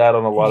noticed that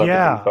on a lot of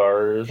the new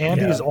cars?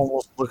 Andy's Yeah.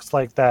 almost looks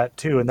like that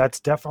too, and that's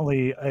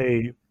definitely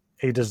a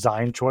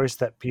design choice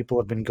that people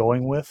have been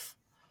going with.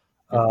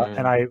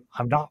 And Hmm.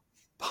 I'm not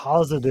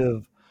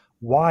positive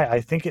why. I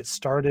think it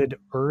started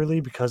early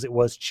because it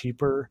was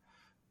cheaper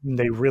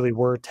they really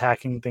were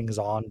tacking things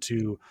on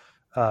to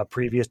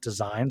previous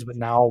designs. But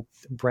now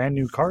brand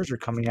new cars are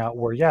coming out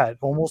where, it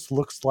almost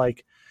looks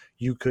like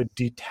you could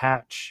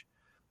detach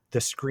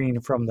the screen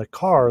from the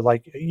car,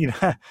 like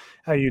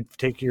how you'd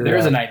take your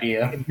There's an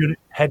idea.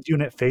 head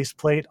unit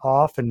faceplate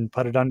off and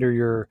put it under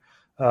your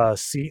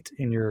seat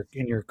in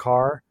your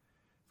car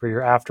for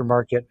your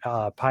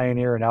aftermarket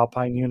Pioneer and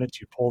Alpine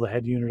units. You pull the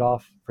head unit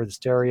off for the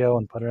stereo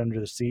and put it under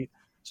the seat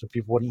so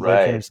people wouldn't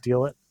break in and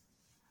steal it.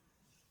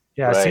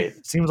 Yeah,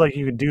 it seems like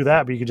you could do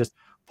that, but you could just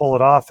pull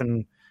it off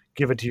and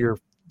give it to your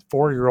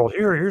 4-year-old.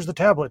 Here's the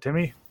tablet,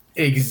 Timmy.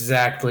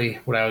 Exactly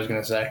what I was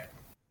going to say.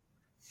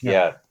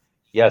 Yeah.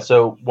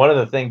 So one of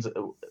the things,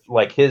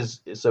 like his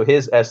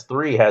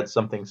S3 had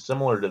something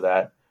similar to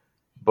that,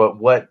 but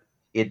what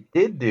it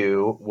did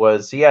do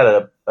was he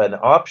had an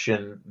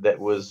option that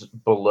was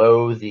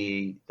below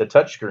the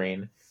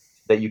touchscreen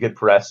that you could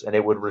press, and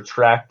it would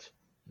retract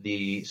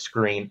the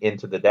screen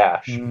into the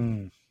dash.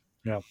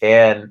 Yeah.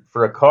 And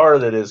for a car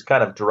that is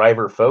kind of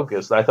driver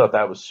focused, I thought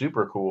that was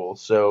super cool.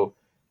 So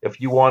if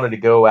you wanted to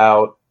go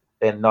out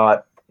and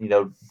not,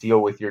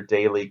 deal with your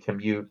daily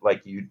commute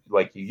like you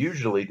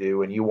usually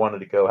do, and you wanted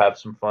to go have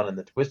some fun in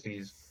the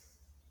twisties,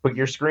 put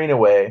your screen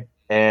away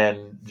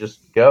and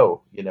just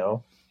go,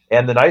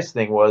 And the nice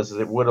thing was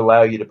it would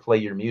allow you to play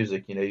your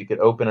music. You could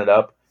open it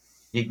up,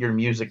 get your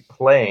music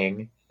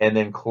playing, and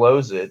then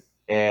close it,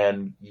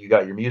 and you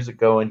got your music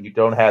going. You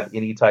don't have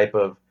any type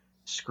of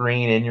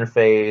screen in your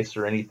face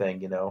or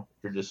anything, you're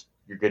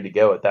good to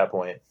go at that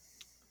point.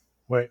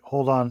 Wait,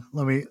 hold on.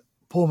 Let me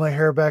pull my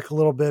hair back a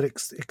little bit,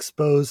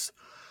 expose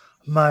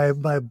my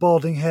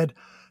balding head.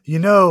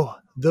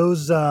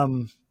 Those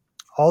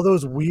all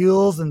those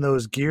wheels and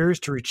those gears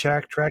to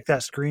track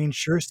that screen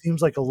sure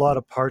seems like a lot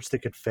of parts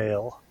that could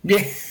fail.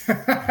 Yeah.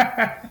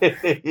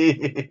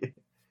 It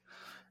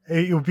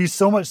would be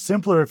so much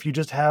simpler if you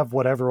just have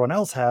what everyone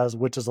else has,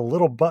 which is a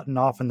little button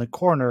off in the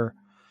corner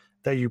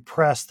that you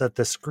press that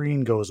the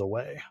screen goes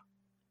away.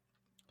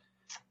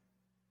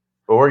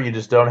 Or you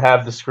just don't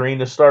have the screen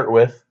to start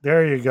with.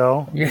 There you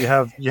go.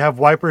 Yeah. You have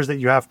wipers that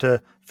you have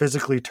to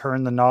physically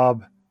turn the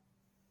knob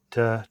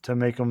to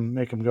make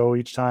them go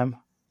each time.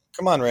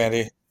 Come on,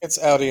 Randy.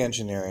 It's Audi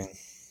engineering.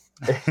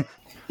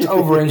 It's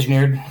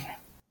over-engineered.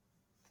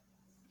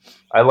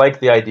 I like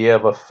the idea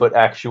of a foot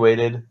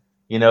actuated.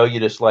 You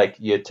just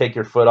you take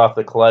your foot off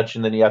the clutch,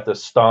 and then you have to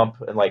stomp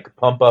and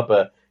pump up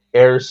a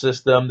air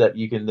system that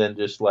you can then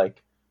just wipe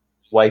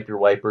your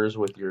wipers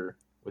with your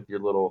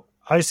little.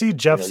 I see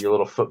Jeff's your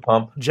little foot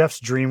pump. Jeff's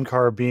dream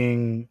car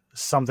being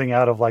something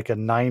out of a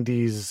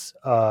 90s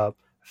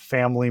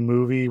family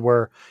movie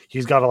where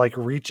he's got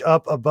to reach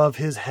up above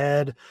his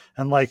head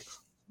and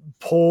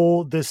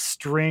pull this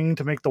string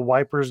to make the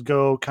wipers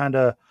go, kind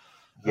of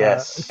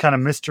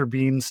Mr.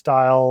 Bean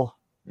style.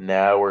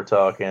 Now we're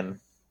talking.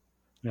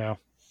 Yeah.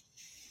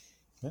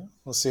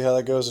 We'll see how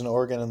that goes in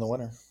Oregon in the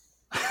winter.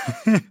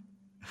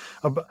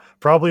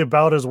 Probably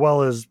about as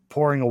well as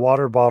pouring a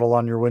water bottle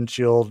on your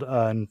windshield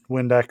and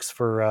Windex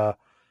for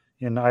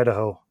in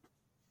Idaho.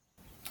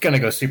 It's going to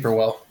go super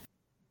well.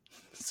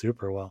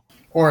 Super well.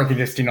 Or if you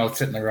just,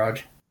 sit in the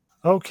garage.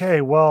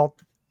 Okay, well,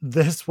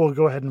 this will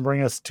go ahead and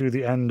bring us to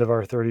the end of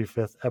our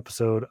 35th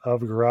episode of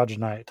Garage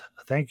Night.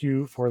 Thank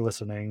you for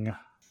listening.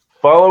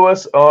 Follow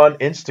us on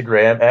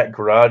Instagram at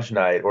Garage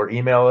Night, or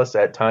email us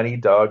at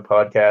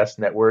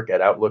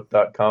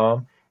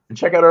tinydogpodcastnetwork@outlook.com, and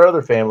check out our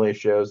other family of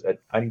shows at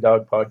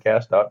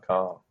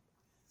tinydogpodcast.com.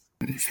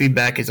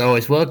 Feedback is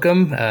always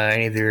welcome.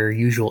 Any of your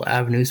usual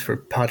avenues for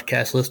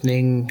podcast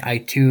listening,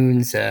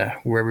 iTunes,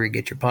 wherever you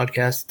get your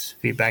podcasts,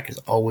 feedback is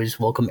always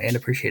welcome and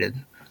appreciated.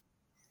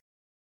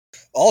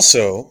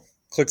 Also,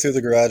 click through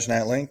the Garage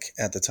Night link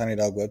at the Tiny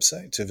Dog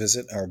website to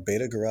visit our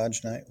Beta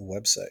Garage Night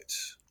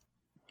website.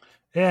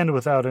 And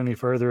without any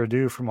further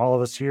ado from all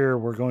of us here,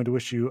 we're going to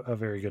wish you a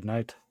very good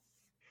night.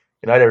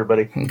 Good night,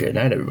 everybody. Good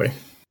night, everybody.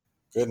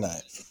 Good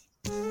night.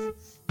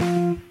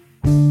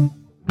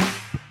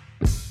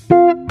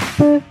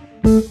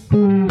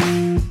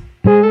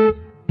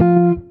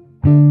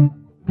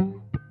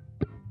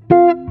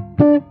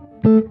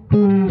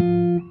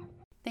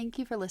 Thank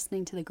you for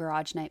listening to the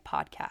Garage Night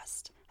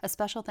podcast. A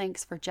special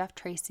thanks for Jeff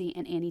Tracy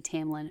and Annie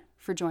Tamlin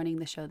for joining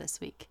the show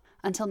this week.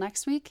 Until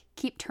next week,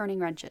 keep turning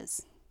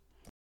wrenches.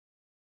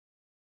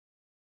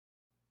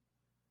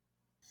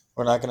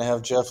 We're not going to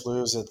have Jeff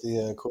lose at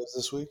the quiz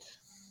this week?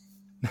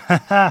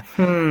 I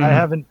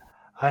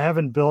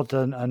haven't built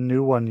a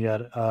new one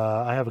yet.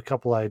 I have a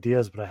couple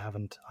ideas, but I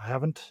haven't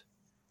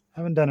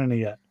done any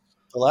yet.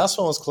 The last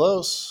one was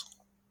close.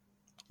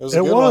 It was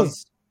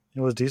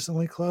It was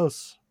decently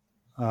close.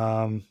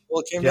 Well,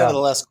 it came down to the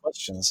last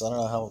question, so I don't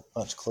know how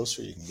much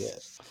closer you can get.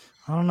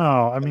 I don't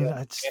know. I mean,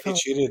 Andy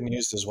cheated and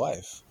used his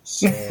wife.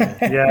 So.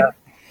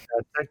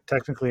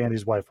 Technically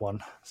Andy's wife won.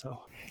 So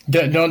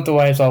don't the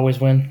wives always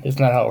win?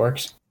 Isn't that how it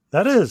works?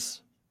 That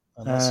is.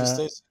 Unless he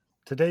stays.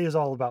 Today is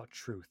all about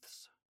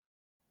truths.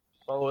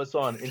 Follow us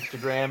on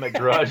Instagram at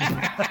Garage.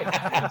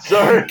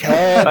 Sorry,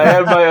 I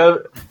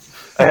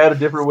had a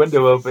different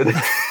window open.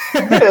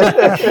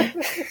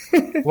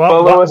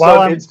 Follow us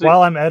on Instagram.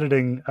 While I'm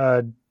editing,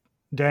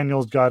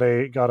 Daniel's got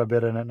a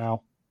bit in it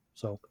now,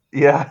 so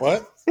Yeah.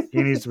 What?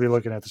 he needs to be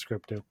looking at the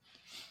script too.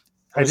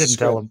 I Where's the didn't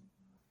tell script? him.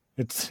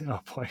 It's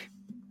boy.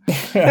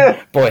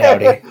 Boy,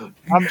 howdy.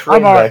 I'm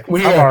Train already, wreck.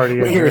 We I'm already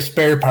we in hear it.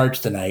 spare parts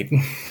tonight.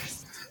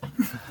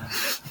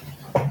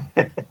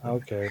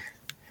 Okay. Is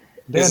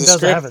Dan the does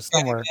script have it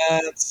somewhere.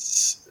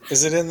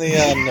 Is it in the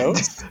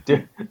notes?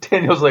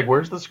 Daniel's like,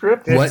 "Where's the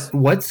script?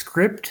 What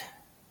script?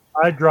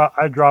 I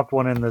dropped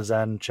one in the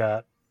Zen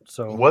chat.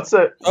 So What's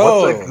a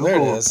Oh, Google? there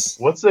it is.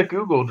 What's a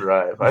Google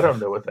Drive? I don't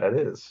know what that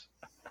is.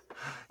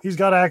 he's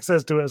got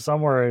access to it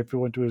somewhere if he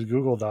went to his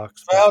Google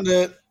Docs. Found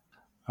it.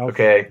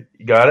 Okay,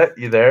 you got it.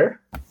 You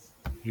there?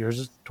 Yours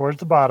is towards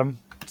the bottom.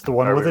 It's the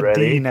one Are with we a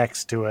D ready?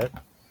 next to it.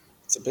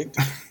 It's a big.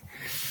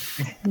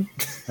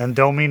 And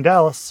don't mean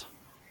Dallas.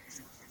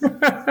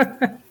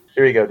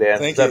 Here you go, Dan.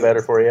 Thank Is that you.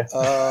 better for you?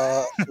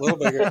 A little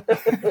bigger.